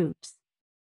his troops.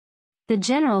 The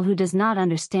general who does not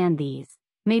understand these,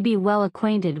 may be well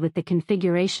acquainted with the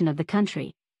configuration of the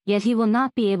country, yet he will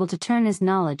not be able to turn his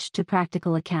knowledge to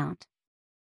practical account.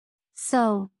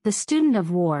 So, the student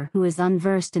of war who is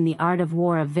unversed in the art of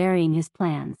war of varying his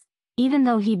plans, even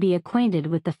though he be acquainted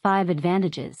with the 5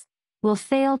 advantages, will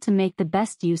fail to make the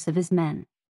best use of his men.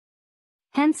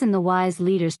 Hence in the wise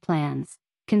leader's plans,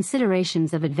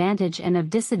 considerations of advantage and of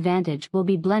disadvantage will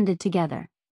be blended together.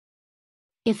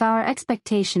 If our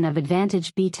expectation of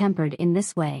advantage be tempered in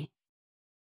this way,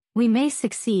 we may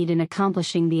succeed in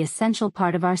accomplishing the essential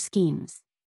part of our schemes.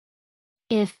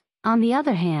 If, on the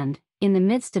other hand, in the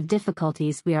midst of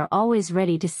difficulties we are always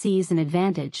ready to seize an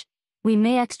advantage, we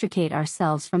may extricate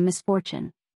ourselves from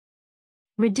misfortune.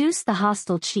 Reduce the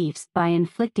hostile chiefs by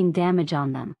inflicting damage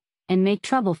on them, and make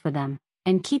trouble for them,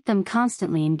 and keep them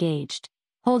constantly engaged,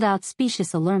 hold out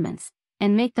specious allurements,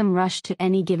 and make them rush to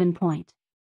any given point.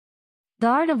 The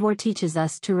art of war teaches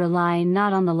us to rely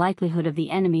not on the likelihood of the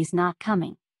enemy's not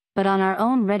coming, but on our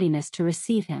own readiness to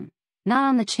receive him, not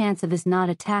on the chance of his not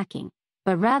attacking,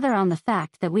 but rather on the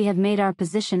fact that we have made our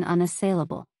position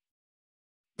unassailable.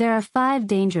 There are 5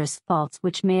 dangerous faults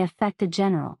which may affect a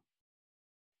general.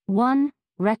 1.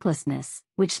 Recklessness,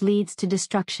 which leads to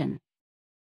destruction.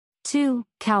 2.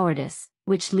 Cowardice,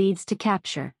 which leads to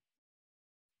capture.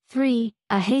 3.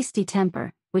 A hasty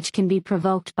temper, which can be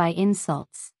provoked by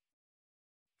insults.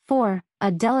 4.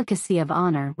 A delicacy of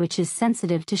honor which is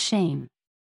sensitive to shame.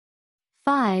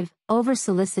 5.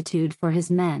 Over-solicitude for his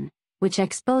men, which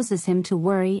exposes him to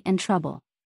worry and trouble.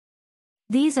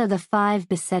 These are the 5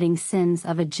 besetting sins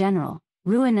of a general,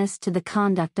 ruinous to the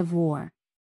conduct of war.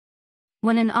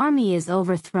 When an army is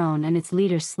overthrown and its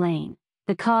leader slain,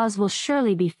 the cause will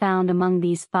surely be found among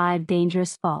these 5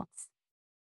 dangerous faults.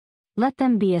 Let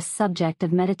them be a subject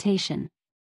of meditation.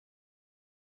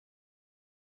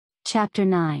 Chapter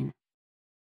 9.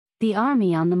 The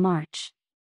Army on the March.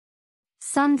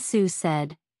 Sun Tzu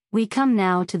said, "We come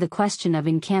now to the question of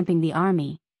encamping the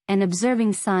army, and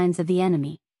observing signs of the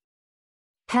enemy.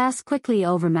 Pass quickly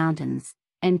over mountains,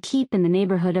 and keep in the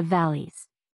neighborhood of valleys.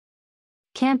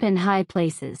 Camp in high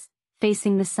places,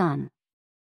 facing the sun.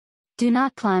 Do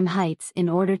not climb heights in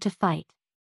order to fight."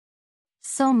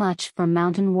 So much for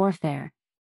mountain warfare.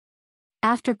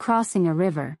 After crossing a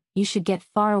river, you should get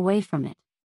far away from it.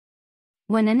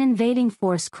 When an invading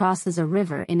force crosses a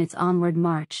river in its onward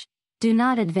march, do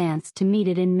not advance to meet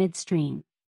it in midstream.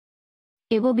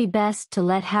 It will be best to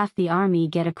let half the army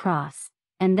get across,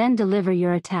 and then deliver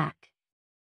your attack.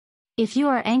 If you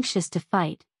are anxious to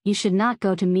fight, you should not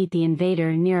go to meet the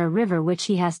invader near a river which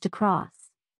he has to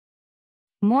cross.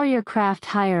 Moor your craft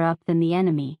higher up than the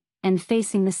enemy, and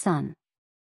facing the sun.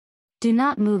 Do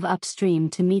not move upstream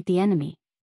to meet the enemy.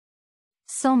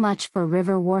 So much for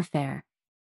river warfare.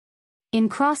 In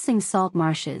crossing salt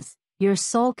marshes, your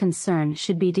sole concern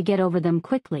should be to get over them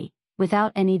quickly,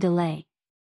 without any delay.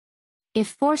 If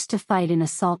forced to fight in a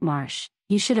salt marsh,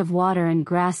 you should have water and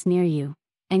grass near you,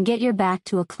 and get your back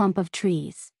to a clump of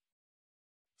trees.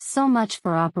 So much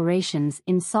for operations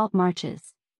in salt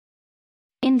marshes.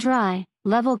 In dry,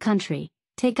 level country,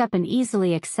 take up an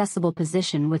easily accessible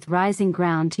position with rising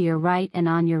ground to your right and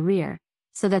on your rear,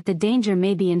 so that the danger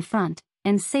may be in front,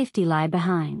 and safety lie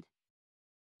behind.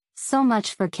 So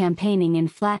much for campaigning in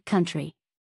flat country.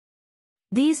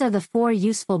 These are the 4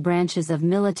 useful branches of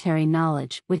military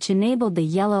knowledge which enabled the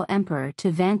Yellow Emperor to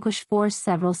vanquish 4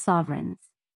 several sovereigns.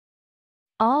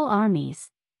 All armies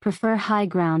prefer high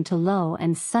ground to low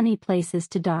and sunny places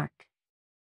to dark.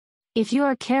 If you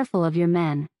are careful of your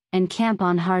men, and camp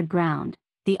on hard ground,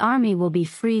 the army will be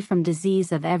free from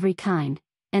disease of every kind,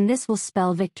 and this will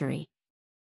spell victory.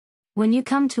 When you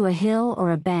come to a hill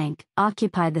or a bank,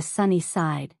 occupy the sunny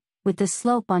side, with the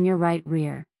slope on your right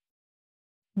rear.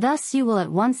 Thus you will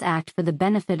at once act for the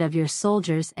benefit of your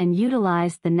soldiers and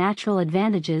utilize the natural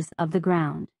advantages of the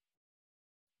ground.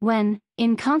 When,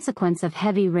 in consequence of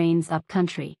heavy rains up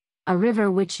country, a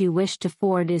river which you wish to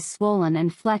ford is swollen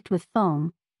and flecked with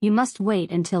foam, you must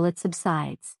wait until it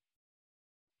subsides.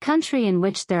 Country in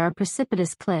which there are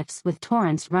precipitous cliffs with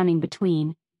torrents running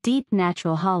between, deep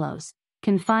natural hollows,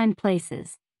 confined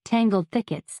places, tangled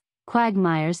thickets,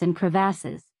 quagmires and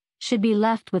crevasses, should be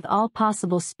left with all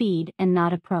possible speed and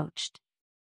not approached.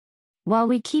 While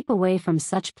we keep away from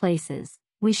such places,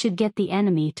 we should get the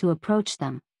enemy to approach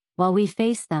them. While we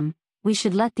face them, we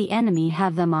should let the enemy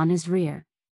have them on his rear.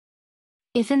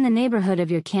 If in the neighborhood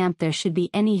of your camp there should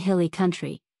be any hilly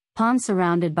country, ponds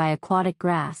surrounded by aquatic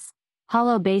grass,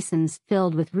 hollow basins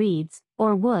filled with reeds,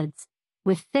 or woods,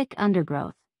 with thick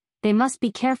undergrowth, they must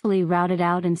be carefully routed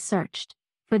out and searched,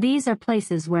 for these are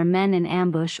places where men in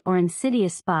ambush or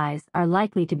insidious spies are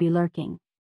likely to be lurking.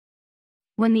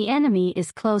 When the enemy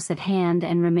is close at hand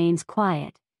and remains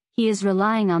quiet, he is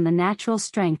relying on the natural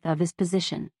strength of his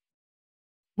position.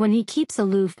 When he keeps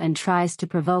aloof and tries to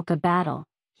provoke a battle,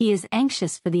 he is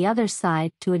anxious for the other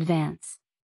side to advance.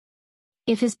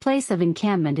 If his place of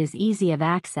encampment is easy of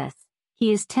access,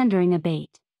 he is tendering a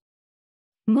bait.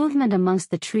 Movement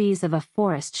amongst the trees of a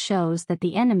forest shows that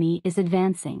the enemy is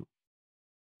advancing.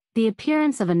 The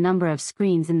appearance of a number of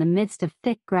screens in the midst of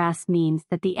thick grass means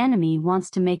that the enemy wants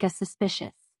to make us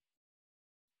suspicious.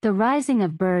 The rising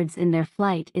of birds in their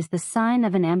flight is the sign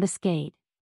of an ambuscade.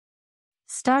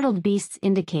 Startled beasts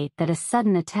indicate that a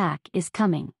sudden attack is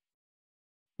coming.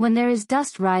 When there is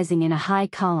dust rising in a high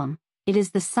column, it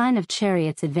is the sign of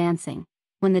chariots advancing.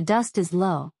 When the dust is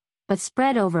low, but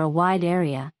spread over a wide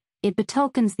area, it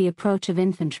betokens the approach of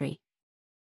infantry.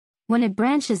 When it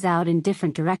branches out in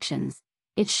different directions,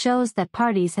 it shows that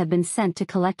parties have been sent to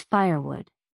collect firewood.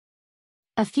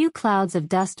 A few clouds of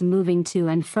dust moving to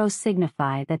and fro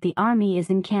signify that the army is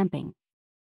encamping.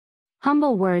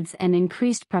 Humble words and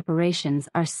increased preparations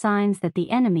are signs that the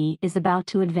enemy is about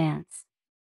to advance.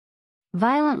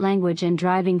 Violent language and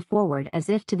driving forward as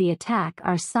if to the attack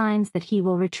are signs that he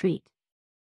will retreat.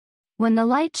 When the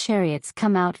light chariots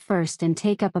come out first and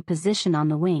take up a position on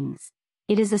the wings,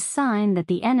 it is a sign that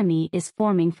the enemy is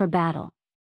forming for battle.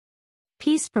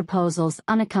 Peace proposals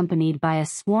unaccompanied by a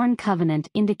sworn covenant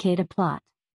indicate a plot.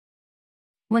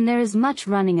 When there is much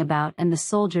running about and the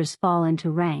soldiers fall into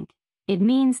rank, it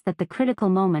means that the critical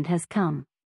moment has come.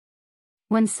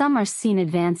 When some are seen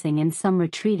advancing and some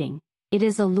retreating, it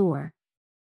is a lure.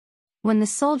 When the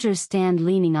soldiers stand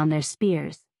leaning on their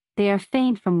spears, they are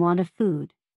faint from want of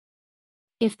food.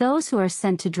 If those who are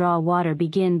sent to draw water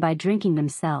begin by drinking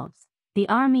themselves, the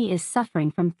army is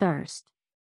suffering from thirst.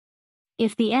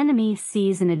 If the enemy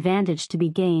sees an advantage to be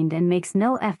gained and makes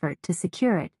no effort to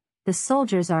secure it, the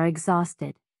soldiers are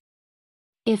exhausted.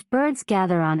 If birds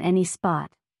gather on any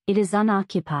spot, it is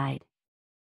unoccupied.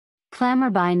 Clamor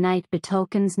by night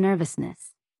betokens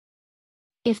nervousness.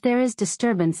 If there is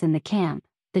disturbance in the camp,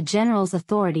 the general's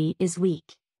authority is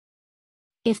weak.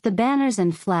 If the banners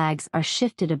and flags are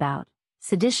shifted about,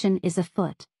 sedition is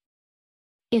afoot.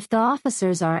 If the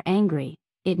officers are angry,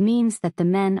 it means that the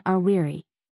men are weary.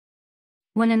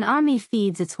 When an army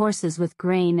feeds its horses with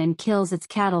grain and kills its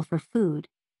cattle for food,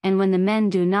 and when the men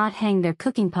do not hang their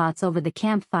cooking pots over the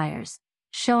campfires,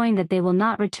 showing that they will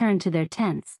not return to their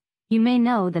tents, you may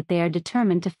know that they are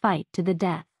determined to fight to the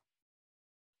death.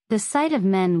 The sight of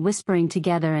men whispering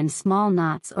together in small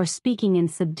knots or speaking in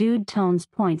subdued tones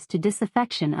points to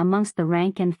disaffection amongst the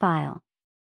rank and file.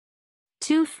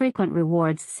 Too frequent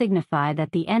rewards signify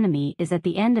that the enemy is at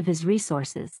the end of his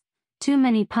resources. Too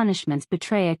many punishments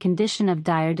betray a condition of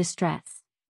dire distress.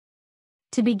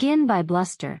 To begin by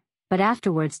bluster, but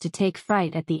afterwards to take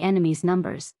fright at the enemy's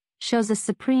numbers, shows a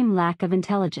supreme lack of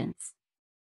intelligence.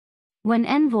 When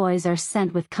envoys are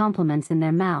sent with compliments in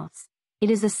their mouths, it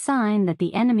is a sign that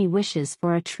the enemy wishes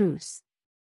for a truce.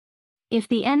 If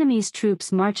the enemy's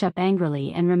troops march up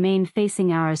angrily and remain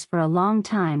facing ours for a long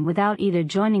time without either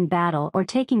joining battle or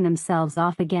taking themselves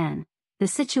off again, the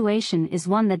situation is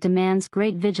one that demands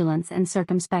great vigilance and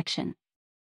circumspection.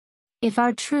 If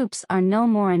our troops are no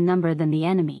more in number than the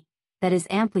enemy, that is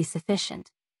amply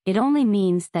sufficient. It only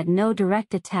means that no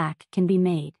direct attack can be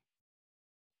made.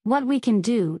 What we can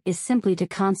do is simply to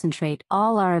concentrate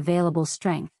all our available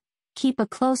strength, keep a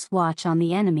close watch on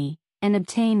the enemy, and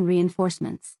obtain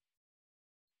reinforcements.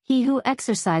 He who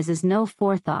exercises no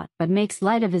forethought but makes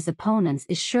light of his opponents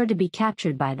is sure to be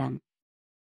captured by them.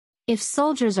 If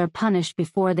soldiers are punished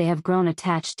before they have grown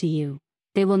attached to you,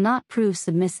 they will not prove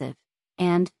submissive,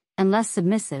 and, unless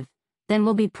submissive, then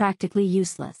will be practically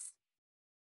useless.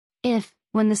 If,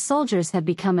 when the soldiers have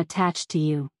become attached to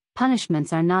you,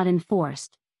 punishments are not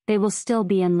enforced, they will still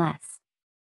be unless.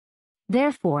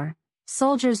 Therefore,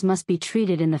 soldiers must be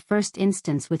treated in the first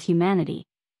instance with humanity,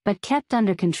 but kept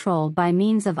under control by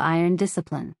means of iron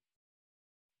discipline.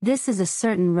 This is a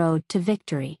certain road to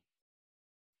victory.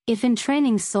 If in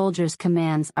training soldiers'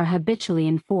 commands are habitually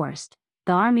enforced,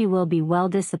 the army will be well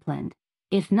disciplined.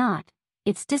 If not,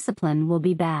 its discipline will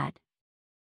be bad.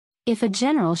 If a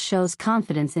general shows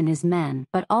confidence in his men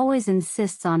but always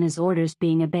insists on his orders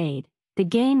being obeyed, the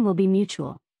gain will be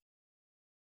mutual.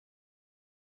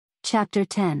 Chapter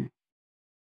 10.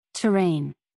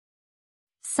 Terrain.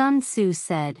 Sun Tzu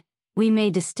said, "We may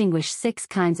distinguish 6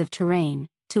 kinds of terrain,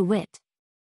 to wit: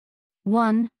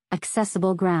 1.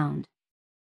 Accessible ground.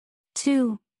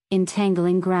 2.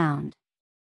 Entangling ground.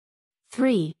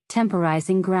 3.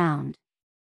 Temporizing ground.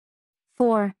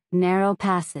 4. Narrow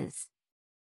passes.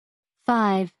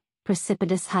 5.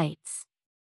 Precipitous heights.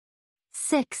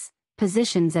 6.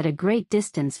 Positions at a great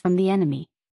distance from the enemy.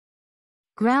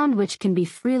 Ground which can be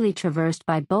freely traversed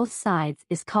by both sides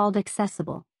is called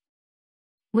accessible.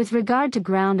 With regard to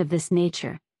ground of this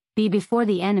nature, be before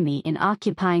the enemy in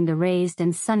occupying the raised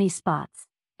and sunny spots,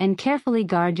 and carefully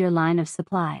guard your line of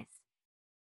supplies.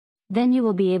 Then you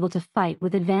will be able to fight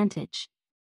with advantage.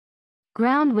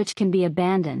 Ground which can be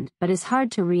abandoned but is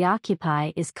hard to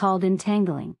reoccupy is called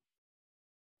entangling.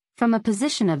 From a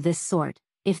position of this sort,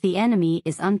 if the enemy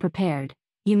is unprepared,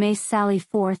 you may sally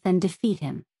forth and defeat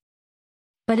him.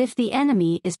 But if the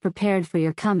enemy is prepared for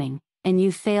your coming, and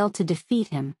you fail to defeat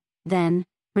him, then,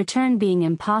 return being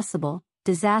impossible,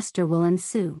 disaster will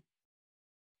ensue.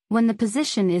 When the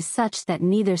position is such that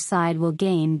neither side will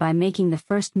gain by making the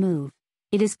first move,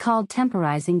 it is called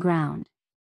temporizing ground.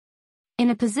 In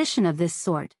a position of this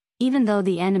sort, even though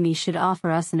the enemy should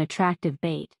offer us an attractive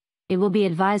bait, it will be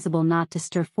advisable not to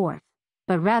stir forth,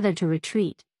 but rather to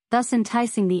retreat, thus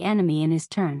enticing the enemy in his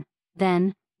turn.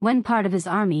 Then, when part of his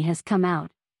army has come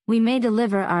out, we may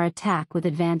deliver our attack with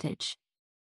advantage.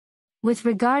 With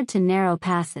regard to narrow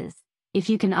passes, if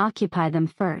you can occupy them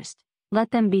first,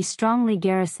 let them be strongly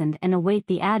garrisoned and await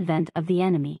the advent of the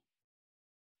enemy.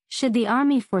 Should the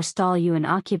army forestall you in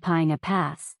occupying a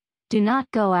pass, do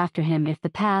not go after him if the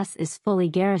pass is fully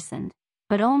garrisoned,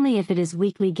 but only if it is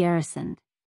weakly garrisoned.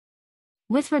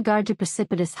 With regard to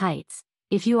precipitous heights,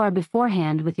 if you are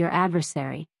beforehand with your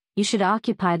adversary, you should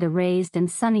occupy the raised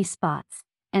and sunny spots,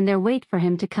 and there wait for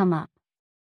him to come up.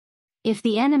 If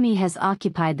the enemy has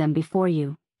occupied them before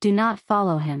you, do not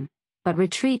follow him, but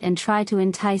retreat and try to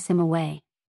entice him away.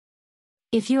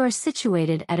 If you are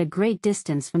situated at a great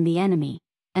distance from the enemy,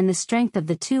 and the strength of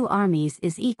the two armies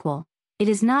is equal, it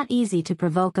is not easy to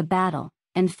provoke a battle,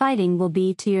 and fighting will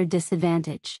be to your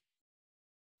disadvantage.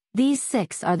 These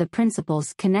 6 are the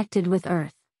principles connected with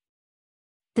earth.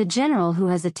 The general who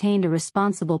has attained a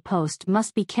responsible post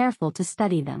must be careful to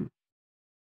study them.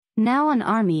 Now an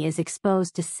army is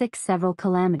exposed to 6 several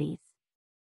calamities,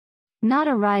 not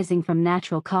arising from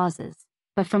natural causes,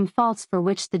 but from faults for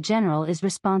which the general is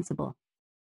responsible.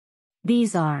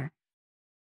 These are: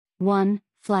 1.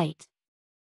 Flight.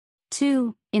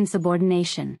 2.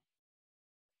 Insubordination.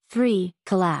 3.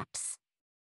 Collapse.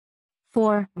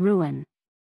 4. Ruin.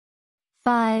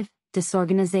 5.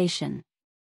 Disorganization.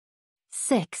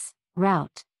 6.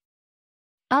 Rout.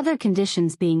 Other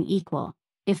conditions being equal,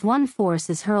 if one force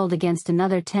is hurled against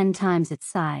another 10 times its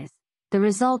size, the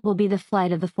result will be the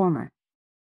flight of the former.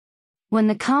 When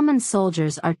the common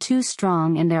soldiers are too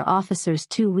strong and their officers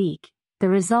too weak, the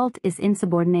result is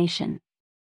insubordination.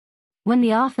 When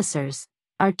the officers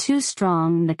are too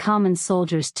strong and the common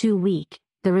soldiers too weak,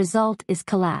 the result is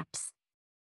collapse.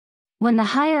 When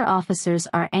the higher officers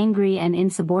are angry and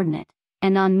insubordinate,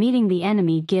 and on meeting the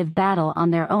enemy give battle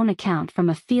on their own account from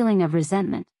a feeling of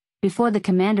resentment, before the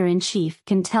commander-in-chief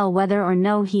can tell whether or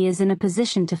no he is in a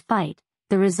position to fight,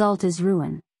 the result is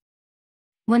ruin.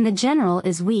 When the general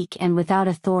is weak and without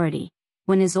authority,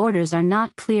 when his orders are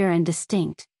not clear and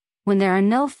distinct, when there are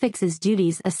no fixed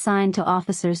duties assigned to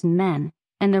officers and men,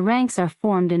 and the ranks are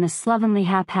formed in a slovenly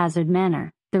haphazard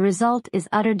manner, the result is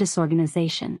utter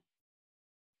disorganization.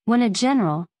 When a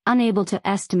general, unable to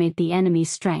estimate the enemy's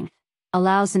strength,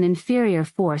 allows an inferior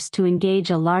force to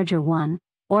engage a larger one,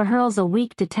 or hurls a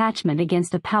weak detachment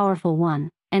against a powerful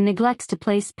one, and neglects to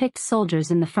place picked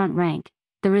soldiers in the front rank,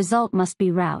 the result must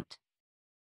be rout.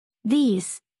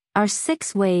 These are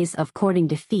 6 ways of courting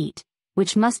defeat,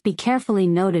 which must be carefully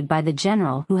noted by the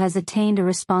general who has attained a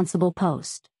responsible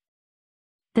post.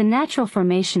 The natural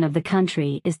formation of the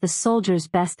country is the soldier's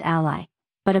best ally,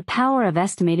 but a power of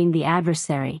estimating the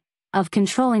adversary, of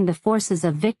controlling the forces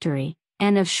of victory,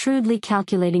 and of shrewdly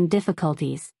calculating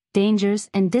difficulties, dangers,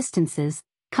 and distances,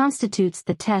 constitutes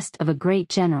the test of a great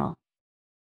general.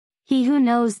 He who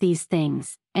knows these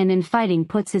things, and in fighting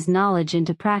puts his knowledge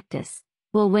into practice,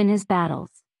 will win his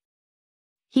battles.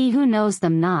 He who knows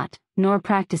them not, nor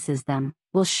practices them,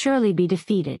 will surely be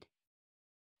defeated.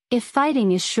 If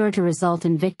fighting is sure to result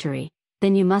in victory,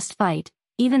 then you must fight,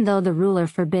 even though the ruler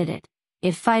forbid it.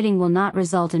 If fighting will not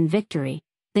result in victory,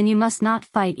 then you must not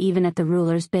fight even at the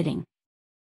ruler's bidding.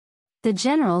 The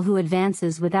general who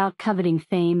advances without coveting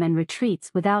fame and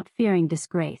retreats without fearing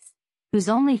disgrace, whose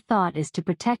only thought is to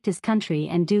protect his country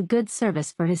and do good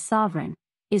service for his sovereign,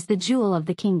 is the jewel of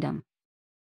the kingdom.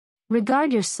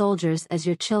 Regard your soldiers as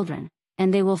your children,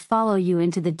 and they will follow you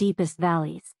into the deepest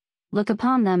valleys. Look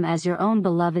upon them as your own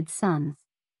beloved sons,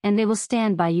 and they will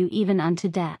stand by you even unto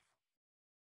death.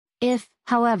 If,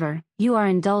 however, you are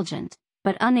indulgent,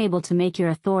 but unable to make your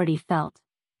authority felt,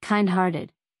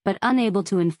 kind-hearted, but unable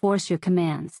to enforce your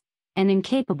commands, and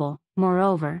incapable,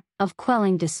 moreover, of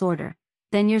quelling disorder,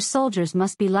 then your soldiers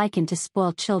must be likened to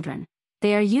spoiled children.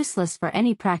 They are useless for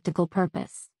any practical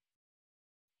purpose.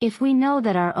 If we know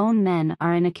that our own men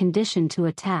are in a condition to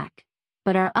attack,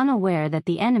 but are unaware that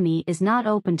the enemy is not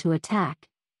open to attack,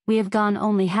 we have gone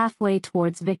only halfway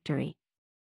towards victory.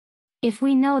 If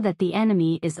we know that the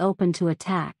enemy is open to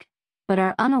attack, but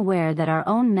are unaware that our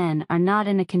own men are not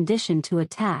in a condition to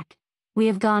attack, we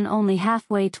have gone only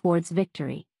halfway towards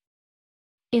victory.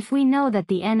 If we know that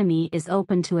the enemy is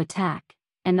open to attack,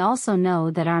 and also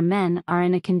know that our men are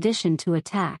in a condition to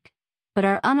attack, but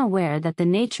are unaware that the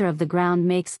nature of the ground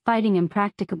makes fighting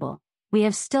impracticable, we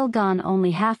have still gone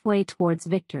only halfway towards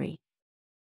victory.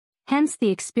 Hence the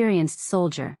experienced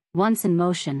soldier, once in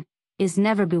motion, is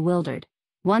never bewildered.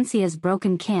 Once he has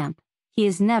broken camp, he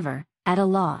is never at a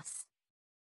loss.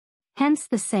 Hence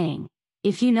the saying,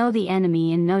 if you know the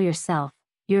enemy and know yourself,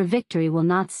 your victory will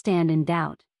not stand in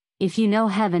doubt. If you know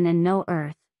heaven and know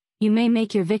earth, you may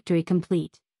make your victory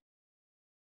complete.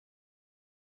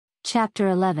 Chapter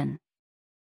 11.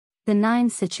 The 9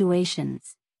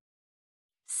 Situations.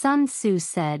 Sun Tzu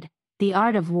said, the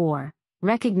art of war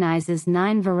recognizes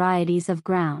 9 varieties of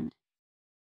ground.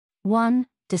 1.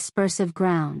 Dispersive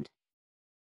ground.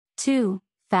 2.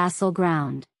 Facile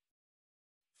ground.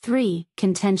 3.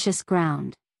 Contentious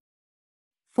ground.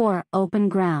 4. Open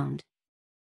ground.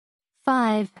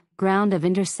 5. Ground of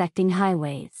intersecting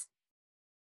highways.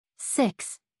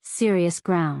 6. Serious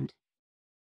ground.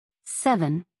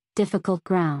 7. Difficult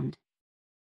ground.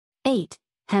 8.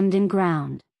 hemmed-in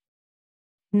ground.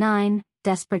 9.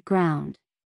 Desperate ground.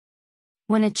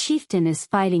 When a chieftain is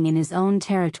fighting in his own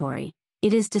territory,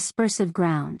 it is dispersive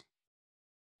ground.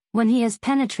 When he has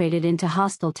penetrated into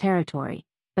hostile territory,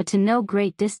 but to no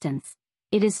great distance,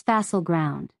 it is facile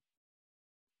ground.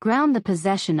 Ground the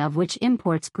possession of which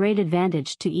imports great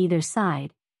advantage to either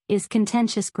side, is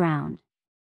contentious ground.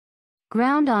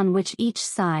 Ground on which each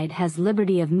side has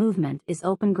liberty of movement is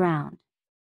open ground.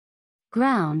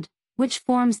 Ground, which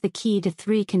forms the key to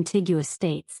 3 contiguous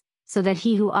states, so that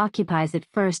he who occupies it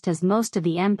first has most of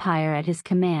the empire at his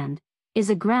command, is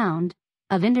a ground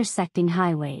of intersecting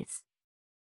highways.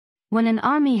 When an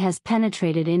army has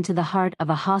penetrated into the heart of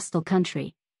a hostile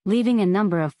country, leaving a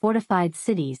number of fortified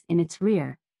cities in its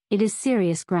rear, it is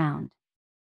serious ground.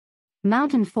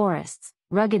 Mountain forests,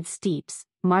 rugged steeps,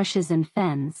 marshes and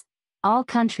fens, all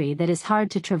country that is hard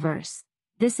to traverse,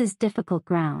 this is difficult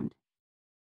ground.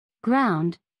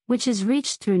 Ground, which is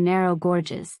reached through narrow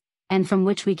gorges, and from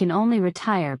which we can only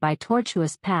retire by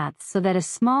tortuous paths so that a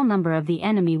small number of the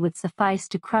enemy would suffice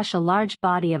to crush a large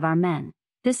body of our men,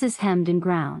 this is hemmed-in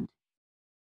ground.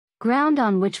 Ground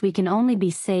on which we can only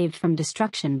be saved from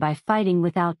destruction by fighting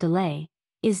without delay,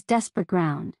 is desperate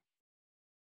ground.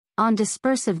 On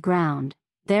dispersive ground,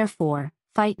 therefore,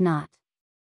 fight not.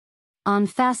 On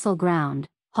facile ground,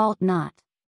 halt not.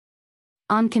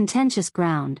 On contentious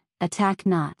ground, attack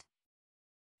not.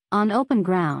 On open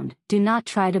ground, do not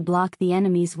try to block the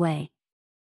enemy's way.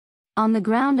 On the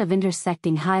ground of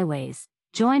intersecting highways,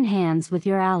 join hands with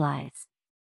your allies.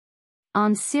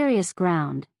 On serious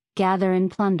ground, gather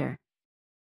and plunder.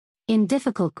 In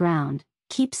difficult ground,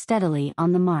 keep steadily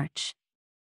on the march.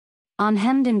 On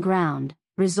hemmed-in ground,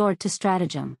 resort to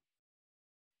stratagem.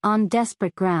 On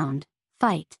desperate ground,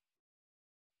 fight.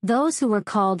 Those who were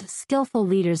called skillful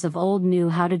leaders of old knew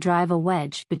how to drive a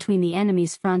wedge between the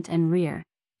enemy's front and rear,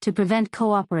 to prevent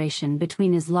cooperation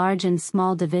between his large and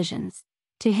small divisions,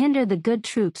 to hinder the good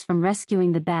troops from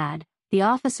rescuing the bad, the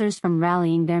officers from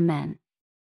rallying their men.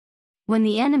 When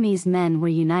the enemy's men were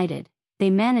united, they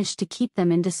managed to keep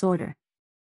them in disorder.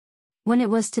 When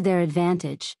it was to their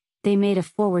advantage, they made a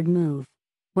forward move.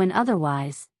 When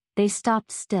otherwise, they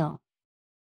stopped still.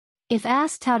 If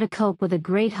asked how to cope with a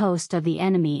great host of the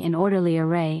enemy in orderly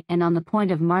array and on the point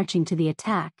of marching to the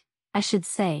attack, I should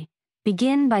say,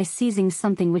 begin by seizing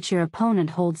something which your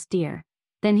opponent holds dear,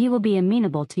 then he will be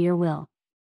amenable to your will.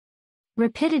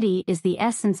 Rapidity is the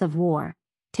essence of war.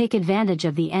 Take advantage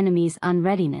of the enemy's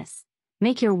unreadiness,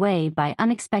 make your way by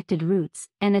unexpected routes,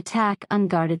 and attack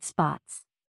unguarded spots.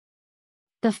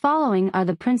 The following are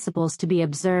the principles to be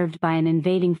observed by an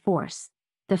invading force.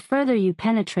 The further you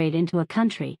penetrate into a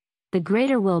country, the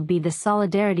greater will be the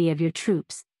solidarity of your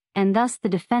troops, and thus the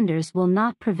defenders will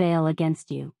not prevail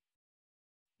against you.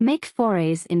 Make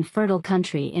forays in fertile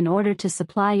country in order to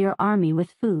supply your army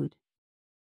with food.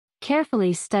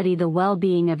 Carefully study the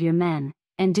well-being of your men,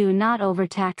 and do not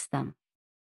overtax them.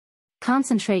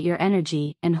 Concentrate your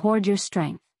energy and hoard your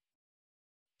strength.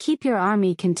 Keep your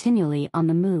army continually on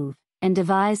the move, and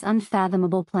devise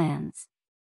unfathomable plans.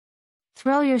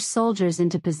 Throw your soldiers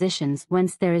into positions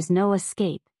whence there is no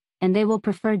escape, and they will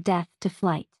prefer death to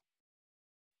flight.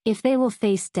 If they will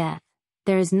face death,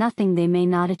 there is nothing they may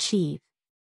not achieve.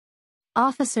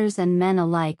 Officers and men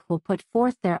alike will put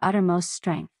forth their uttermost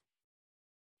strength.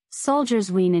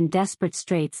 Soldiers when in desperate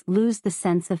straits lose the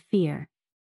sense of fear.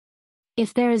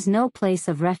 If there is no place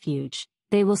of refuge,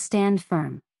 they will stand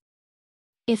firm.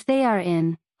 If they are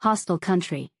in hostile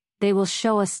country, they will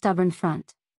show a stubborn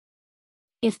front.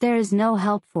 If there is no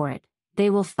help for it, they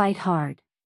will fight hard.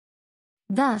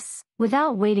 Thus,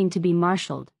 without waiting to be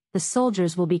marshaled, the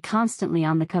soldiers will be constantly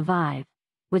on the qui-vive.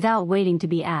 Without waiting to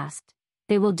be asked,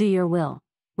 they will do your will.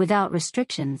 Without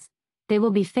restrictions, they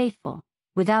will be faithful.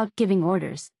 Without giving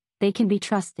orders, they can be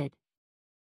trusted.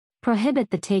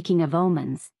 Prohibit the taking of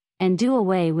omens, and do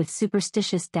away with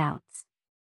superstitious doubts.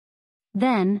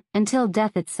 Then, until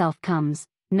death itself comes,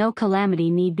 no calamity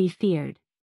need be feared.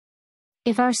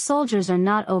 If our soldiers are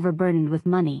not overburdened with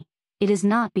money, it is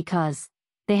not because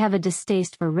they have a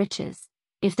distaste for riches.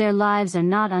 If their lives are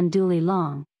not unduly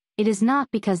long, it is not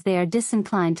because they are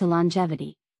disinclined to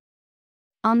longevity.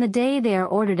 On the day they are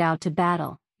ordered out to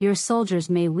battle, your soldiers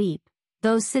may weep,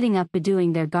 those sitting up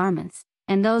bedewing their garments,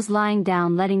 and those lying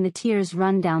down letting the tears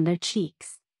run down their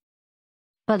cheeks.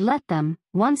 But let them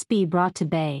once be brought to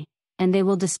bay, and they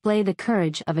will display the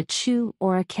courage of a Chu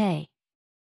or a K.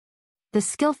 The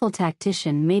skillful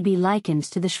tactician may be likened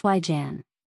to the Shuaijian.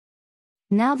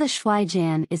 Now the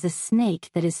Shuaijian is a snake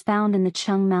that is found in the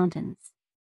Chung Mountains.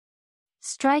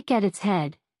 Strike at its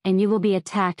head, and you will be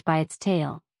attacked by its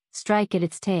tail. Strike at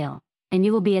its tail, and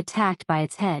you will be attacked by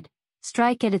its head.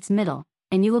 strike at its middle,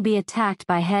 and you will be attacked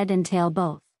by head and tail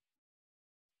both.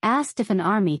 Asked if an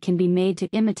army can be made to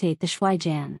imitate the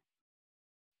Shuijan,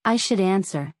 I should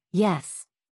answer, yes.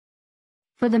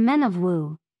 For the men of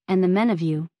Wu, and the men of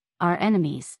Yu, are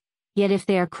enemies, yet if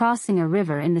they are crossing a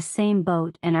river in the same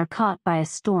boat and are caught by a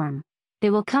storm,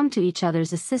 they will come to each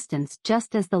other's assistance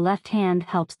just as the left hand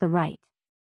helps the right.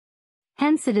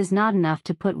 Hence it is not enough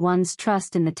to put one's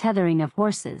trust in the tethering of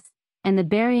horses, and the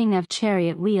burying of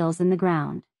chariot wheels in the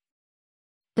ground.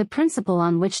 The principle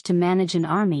on which to manage an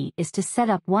army is to set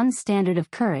up one standard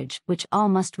of courage which all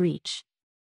must reach.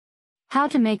 How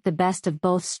to make the best of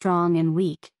both strong and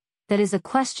weak, that is a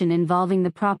question involving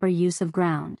the proper use of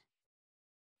ground.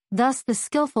 Thus the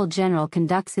skillful general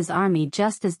conducts his army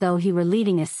just as though he were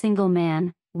leading a single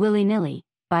man, willy-nilly,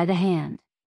 by the hand.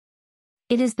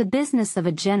 It is the business of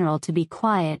a general to be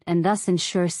quiet and thus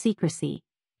ensure secrecy,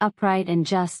 upright and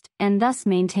just, and thus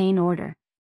maintain order.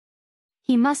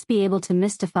 He must be able to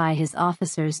mystify his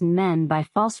officers and men by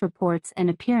false reports and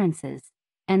appearances,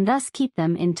 and thus keep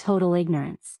them in total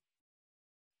ignorance.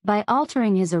 By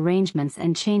altering his arrangements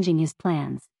and changing his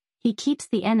plans, he keeps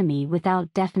the enemy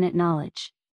without definite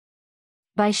knowledge.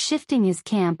 By shifting his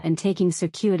camp and taking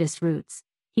circuitous routes,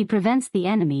 he prevents the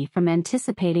enemy from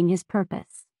anticipating his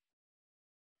purpose.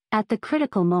 At the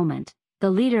critical moment, the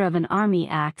leader of an army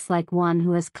acts like one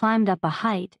who has climbed up a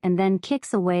height and then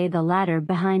kicks away the ladder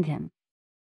behind him.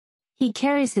 He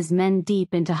carries his men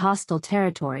deep into hostile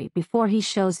territory before he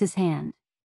shows his hand.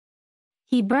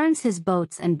 He burns his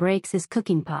boats and breaks his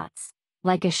cooking pots.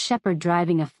 Like a shepherd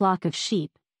driving a flock of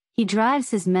sheep, he drives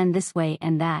his men this way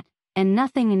and that, and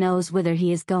nothing knows whither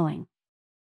he is going.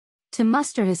 To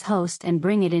muster his host and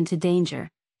bring it into danger,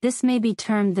 this may be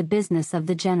termed the business of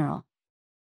the general.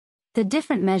 The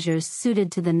different measures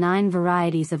suited to the 9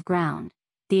 varieties of ground,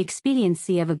 the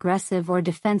expediency of aggressive or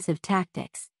defensive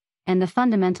tactics, and the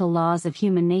fundamental laws of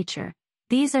human nature,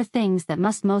 these are things that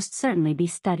must most certainly be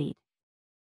studied.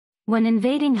 When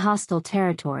invading hostile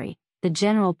territory, the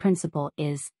general principle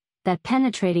is that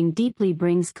penetrating deeply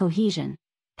brings cohesion,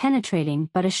 penetrating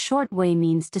but a short way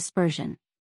means dispersion.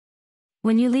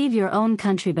 When you leave your own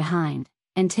country behind,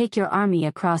 and take your army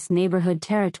across neighborhood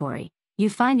territory, you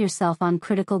find yourself on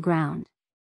critical ground.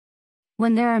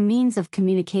 When there are means of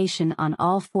communication on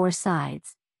all 4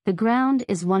 sides, the ground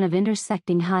is one of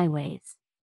intersecting highways.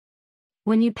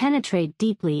 When you penetrate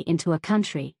deeply into a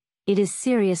country, it is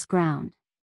serious ground.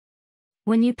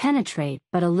 When you penetrate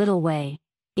but a little way,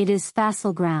 it is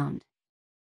facile ground.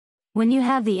 When you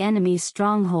have the enemy's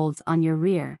strongholds on your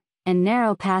rear, and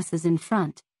narrow passes in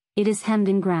front, it is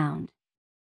hemmed-in ground.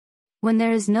 When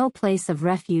there is no place of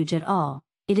refuge at all,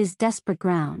 it is desperate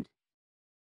ground.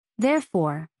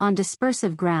 Therefore, on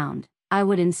dispersive ground, I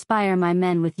would inspire my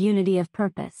men with unity of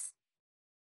purpose.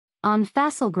 On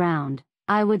facile ground,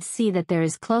 I would see that there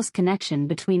is close connection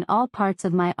between all parts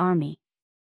of my army.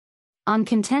 On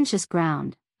contentious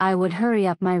ground, I would hurry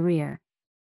up my rear.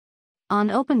 On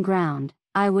open ground,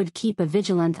 I would keep a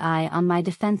vigilant eye on my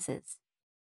defenses.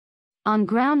 On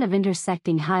ground of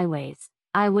intersecting highways,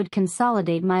 I would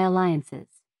consolidate my alliances.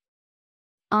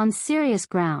 On serious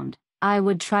ground, I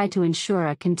would try to ensure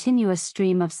a continuous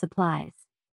stream of supplies.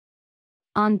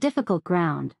 On difficult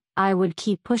ground, I would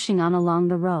keep pushing on along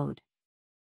the road.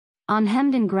 On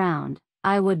hemmed-in ground,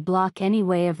 I would block any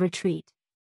way of retreat.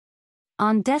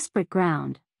 On desperate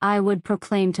ground, I would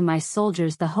proclaim to my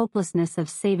soldiers the hopelessness of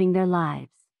saving their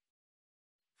lives.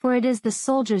 For it is the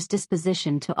soldier's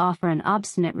disposition to offer an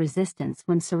obstinate resistance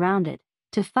when surrounded,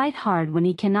 to fight hard when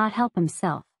he cannot help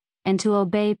himself, and to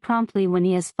obey promptly when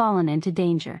he has fallen into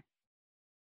danger.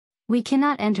 We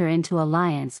cannot enter into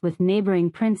alliance with neighboring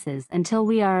princes until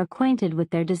we are acquainted with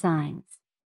their designs.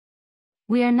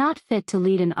 We are not fit to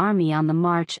lead an army on the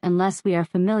march unless we are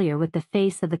familiar with the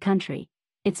face of the country,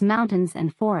 its mountains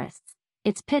and forests,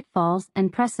 its pitfalls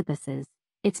and precipices,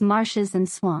 its marshes and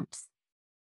swamps.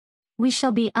 We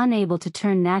shall be unable to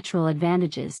turn natural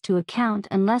advantages to account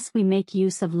unless we make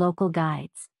use of local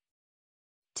guides.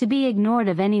 To be ignored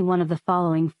of any one of the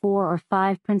following 4 or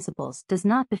 5 principles does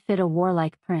not befit a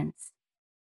warlike prince.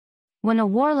 When a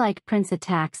warlike prince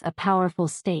attacks a powerful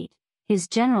state, his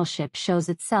generalship shows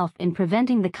itself in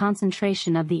preventing the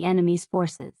concentration of the enemy's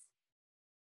forces.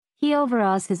 He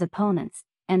overawes his opponents,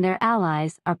 and their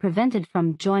allies are prevented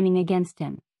from joining against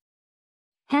him.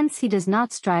 Hence he does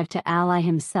not strive to ally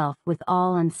himself with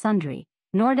all and sundry,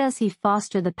 nor does he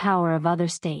foster the power of other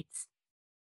states.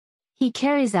 He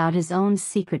carries out his own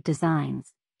secret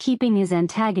designs, keeping his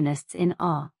antagonists in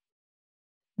awe.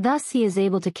 Thus he is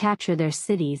able to capture their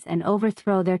cities and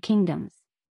overthrow their kingdoms.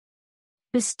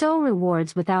 Bestow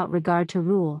rewards without regard to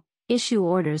rule, issue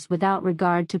orders without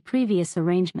regard to previous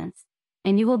arrangements,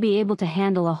 and you will be able to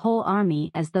handle a whole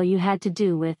army as though you had to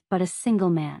do with but a single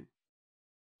man.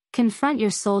 Confront your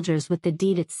soldiers with the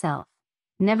deed itself.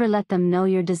 Never let them know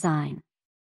your design.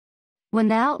 When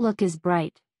the outlook is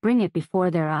bright, bring it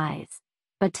before their eyes,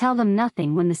 but tell them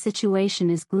nothing when the situation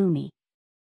is gloomy.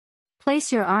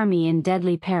 Place your army in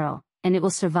deadly peril, and it will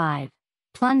survive.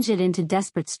 Plunge it into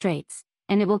desperate straits,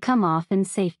 and it will come off in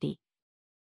safety.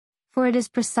 For it is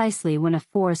precisely when a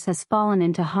force has fallen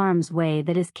into harm's way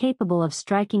that is capable of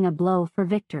striking a blow for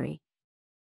victory.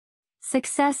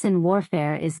 Success in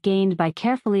warfare is gained by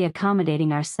carefully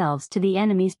accommodating ourselves to the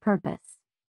enemy's purpose.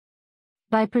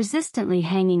 By persistently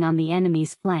hanging on the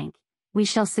enemy's flank, we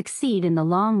shall succeed in the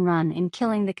long run in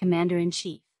killing the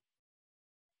commander-in-chief.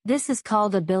 This is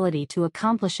called ability to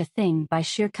accomplish a thing by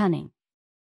sheer cunning.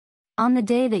 On the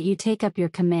day that you take up your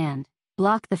command,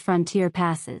 block the frontier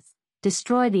passes,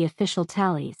 destroy the official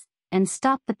tallies, and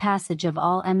stop the passage of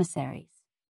all emissaries.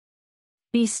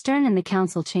 Be stern in the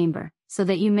council chamber, so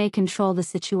that you may control the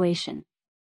situation.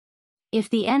 If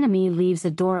the enemy leaves a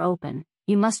door open,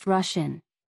 you must rush in.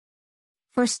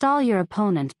 Forestall your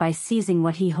opponent by seizing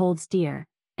what he holds dear,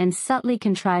 and subtly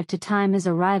contrive to time his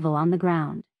arrival on the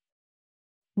ground.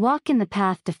 Walk in the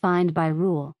path defined by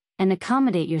rule, and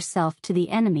accommodate yourself to the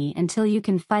enemy until you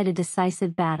can fight a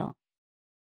decisive battle.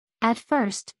 At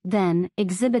first, then,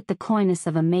 exhibit the coyness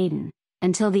of a maiden,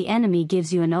 until the enemy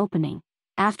gives you an opening.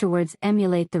 Afterwards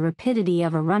emulate the rapidity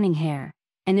of a running hare,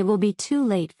 and it will be too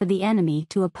late for the enemy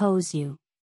to oppose you.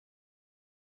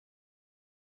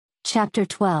 Chapter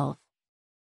 12.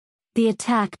 The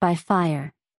Attack by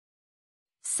Fire.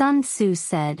 Sun Tzu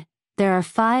said, "There are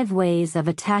 5 ways of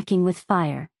attacking with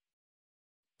fire.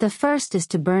 The first is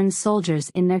to burn soldiers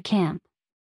in their camp.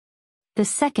 The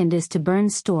second is to burn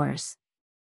stores.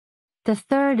 The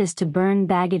third is to burn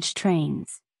baggage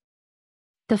trains.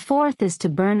 The fourth is to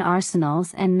burn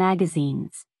arsenals and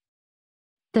magazines.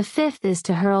 The fifth is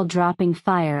to hurl dropping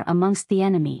fire amongst the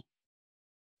enemy.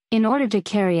 In order to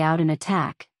carry out an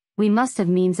attack, we must have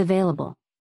means available.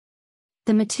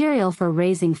 The material for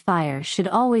raising fire should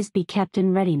always be kept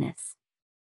in readiness.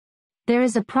 There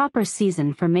is a proper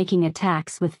season for making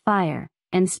attacks with fire,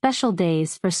 and special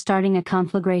days for starting a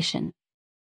conflagration.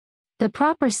 The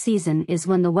proper season is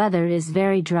when the weather is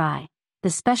very dry. The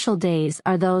special days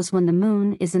are those when the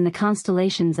moon is in the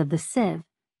constellations of the sieve,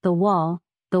 the wall,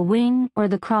 the wing, or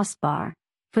the crossbar,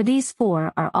 for these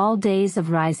 4 are all days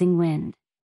of rising wind.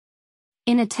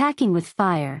 In attacking with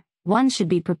fire, one should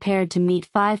be prepared to meet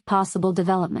 5 possible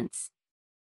developments.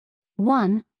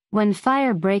 1. When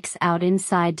fire breaks out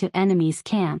inside to enemy's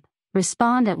camp,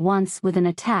 respond at once with an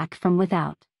attack from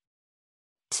without.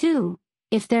 2.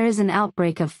 If there is an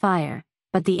outbreak of fire,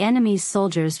 but the enemy's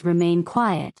soldiers remain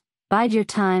quiet, bide your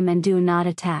time and do not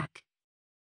attack.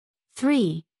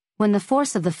 3. When the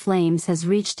force of the flames has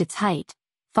reached its height,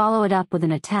 follow it up with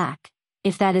an attack,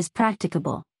 if that is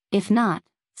practicable. If not,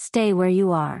 stay where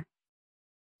you are.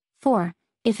 4.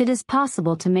 If it is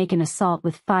possible to make an assault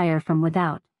with fire from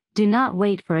without, do not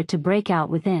wait for it to break out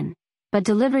within, but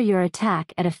deliver your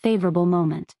attack at a favorable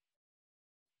moment.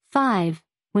 5.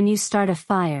 When you start a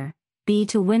fire, be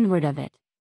to windward of it.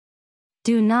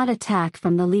 Do not attack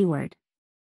from the leeward.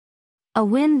 A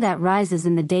wind that rises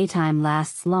in the daytime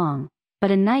lasts long,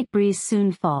 but a night breeze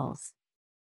soon falls.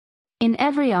 In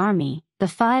every army, the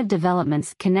 5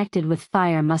 developments connected with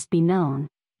fire must be known,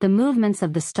 the movements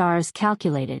of the stars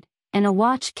calculated, and a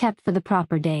watch kept for the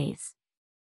proper days.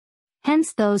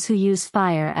 Hence those who use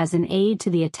fire as an aid to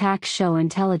the attack show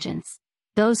intelligence,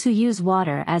 those who use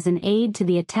water as an aid to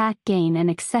the attack gain an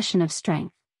accession of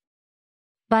strength.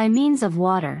 By means of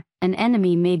water, an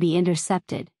enemy may be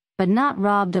intercepted, but not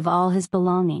robbed of all his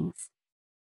belongings.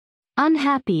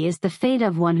 Unhappy is the fate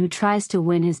of one who tries to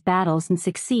win his battles and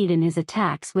succeed in his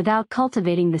attacks without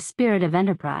cultivating the spirit of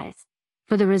enterprise,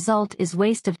 for the result is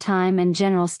waste of time and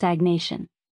general stagnation.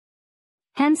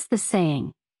 Hence the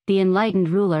saying, the enlightened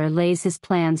ruler lays his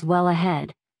plans well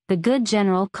ahead, the good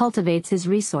general cultivates his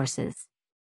resources.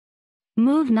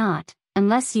 Move not,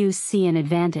 unless you see an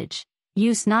advantage.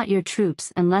 Use not your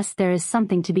troops unless there is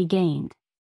something to be gained.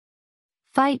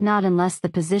 Fight not unless the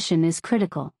position is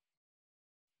critical.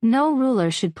 No ruler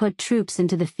should put troops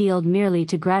into the field merely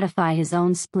to gratify his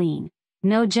own spleen.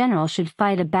 No general should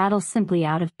fight a battle simply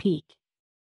out of pique.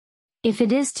 If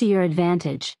it is to your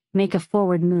advantage, make a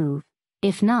forward move.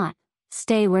 If not,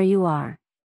 stay where you are.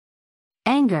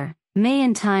 Anger may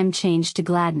in time change to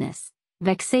gladness.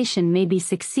 Vexation may be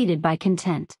succeeded by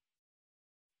content.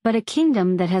 But a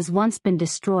kingdom that has once been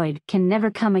destroyed can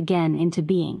never come again into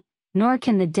being, nor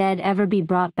can the dead ever be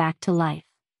brought back to life.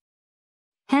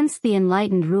 Hence the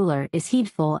enlightened ruler is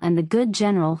heedful and the good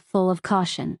general full of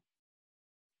caution.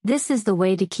 This is the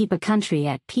way to keep a country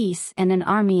at peace and an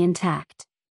army intact.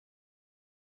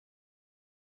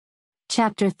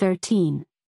 Chapter 13.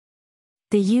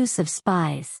 The Use of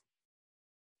Spies.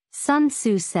 Sun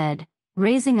Tzu said,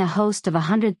 "Raising a host of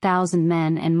 100,000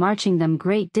 men and marching them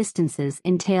great distances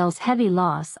entails heavy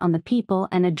loss on the people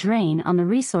and a drain on the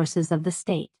resources of the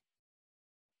state.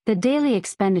 The daily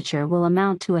expenditure will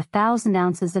amount to 1,000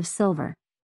 ounces of silver.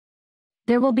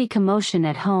 There will be commotion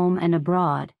at home and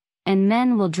abroad, and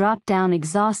men will drop down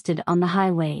exhausted on the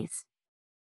highways.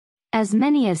 As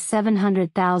many as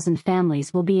 700,000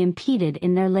 families will be impeded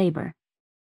in their labor.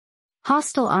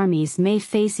 Hostile armies may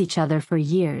face each other for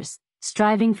years,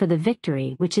 striving for the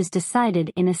victory which is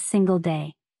decided in a single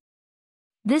day.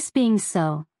 This being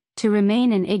so, to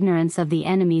remain in ignorance of the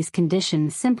enemy's condition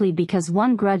simply because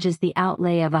one grudges the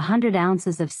outlay of 100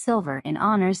 ounces of silver in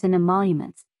honors and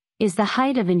emoluments, is the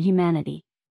height of inhumanity.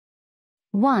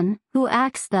 One who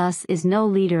acts thus is no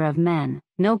leader of men,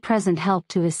 no present help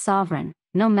to his sovereign,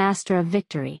 no master of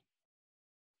victory.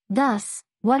 Thus,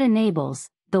 what enables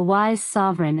the wise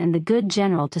sovereign and the good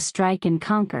general to strike and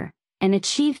conquer, and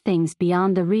achieve things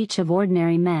beyond the reach of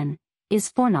ordinary men, is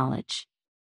foreknowledge.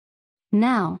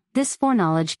 Now, this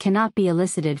foreknowledge cannot be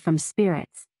elicited from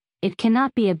spirits, it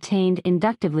cannot be obtained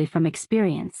inductively from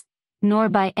experience, nor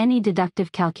by any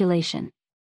deductive calculation.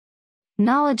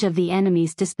 Knowledge of the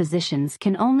enemy's dispositions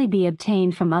can only be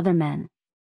obtained from other men.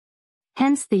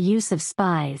 Hence the use of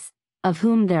spies, of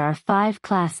whom there are 5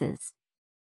 classes.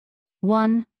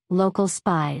 1. Local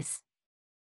spies.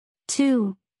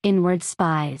 2. Inward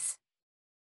spies.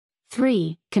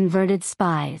 3. Converted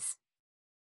spies.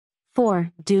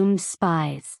 4. Doomed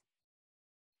spies.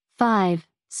 5.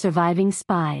 Surviving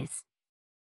spies.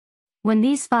 When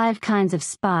these 5 kinds of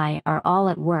spy are all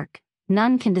at work,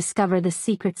 none can discover the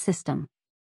secret system.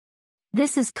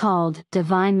 This is called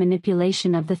divine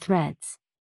manipulation of the threads.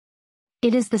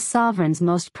 It is the sovereign's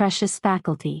most precious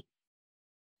faculty.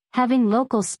 Having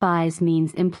local spies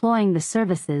means employing the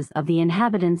services of the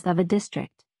inhabitants of a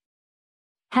district.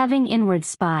 Having inward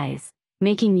spies,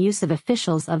 making use of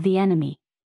officials of the enemy.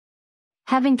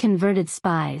 Having converted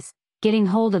spies, getting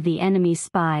hold of the enemy's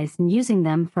spies and using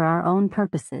them for our own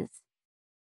purposes.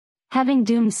 Having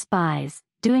doomed spies,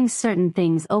 doing certain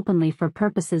things openly for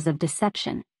purposes of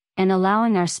deception, and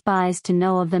allowing our spies to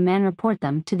know of them and report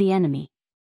them to the enemy.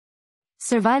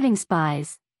 Surviving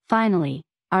spies, finally,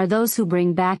 are those who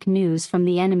bring back news from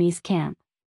the enemy's camp.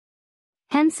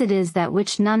 Hence it is that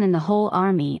which none in the whole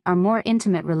army are more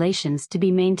intimate relations to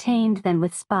be maintained than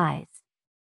with spies.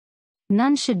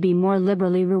 None should be more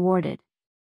liberally rewarded.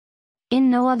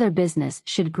 In no other business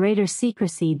should greater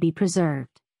secrecy be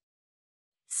preserved.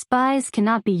 Spies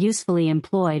cannot be usefully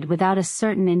employed without a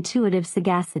certain intuitive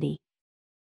sagacity.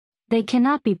 They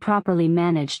cannot be properly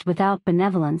managed without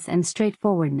benevolence and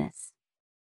straightforwardness.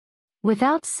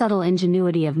 Without subtle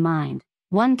ingenuity of mind,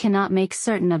 one cannot make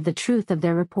certain of the truth of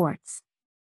their reports.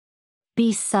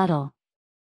 Be subtle.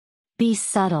 Be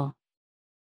subtle.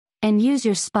 And use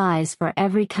your spies for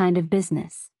every kind of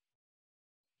business.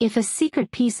 If a secret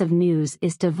piece of news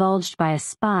is divulged by a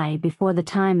spy before the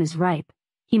time is ripe,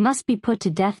 he must be put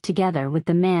to death together with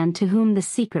the man to whom the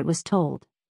secret was told.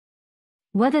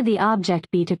 Whether the object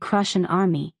be to crush an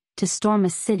army, to storm a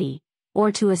city,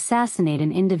 or to assassinate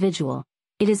an individual,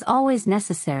 it is always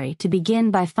necessary to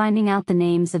begin by finding out the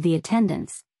names of the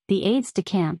attendants, the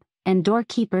aides-de-camp, and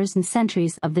doorkeepers and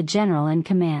sentries of the general in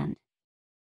command.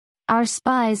 Our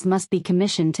spies must be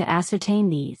commissioned to ascertain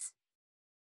these.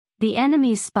 The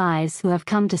enemy's spies who have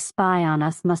come to spy on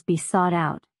us must be sought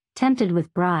out, tempted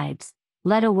with bribes,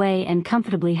 led away and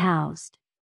comfortably housed.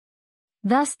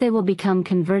 Thus they will become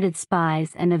converted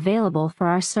spies and available for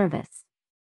our service.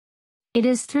 It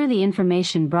is through the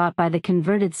information brought by the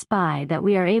converted spy that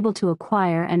we are able to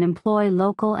acquire and employ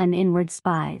local and inward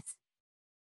spies.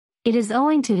 It is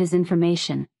owing to his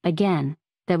information, again,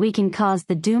 that we can cause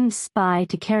the doomed spy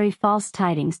to carry false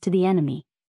tidings to the enemy.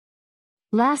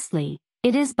 Lastly,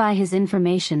 it is by his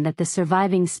information that the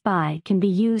surviving spy can be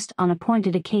used on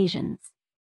appointed occasions.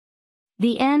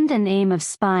 The end and aim of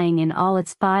spying in all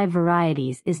its 5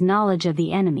 varieties is knowledge of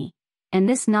the enemy, and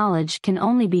this knowledge can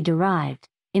only be derived,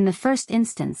 in the first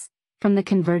instance, from the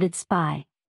converted spy.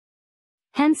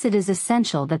 Hence it is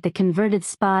essential that the converted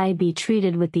spy be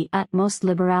treated with the utmost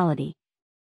liberality.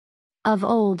 Of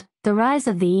old, the rise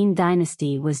of the Yin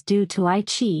dynasty was due to Ai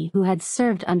Chi, who had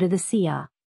served under the Xia.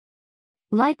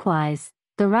 Likewise,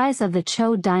 the rise of the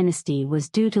Zhou dynasty was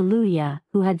due to Lu Ye,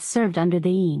 who had served under the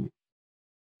Yin.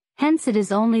 Hence it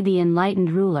is only the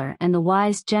enlightened ruler and the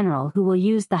wise general who will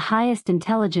use the highest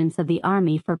intelligence of the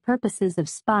army for purposes of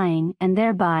spying, and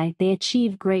thereby they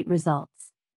achieve great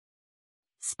results.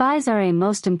 Spies are a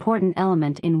most important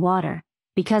element in water,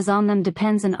 because on them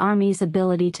depends an army's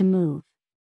ability to move.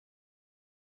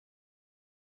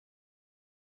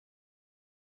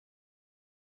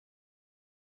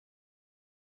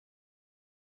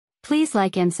 Please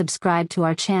like and subscribe to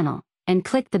our channel, and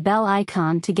click the bell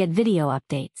icon to get video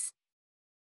updates.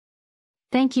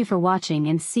 Thank you for watching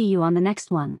and see you on the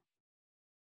next one.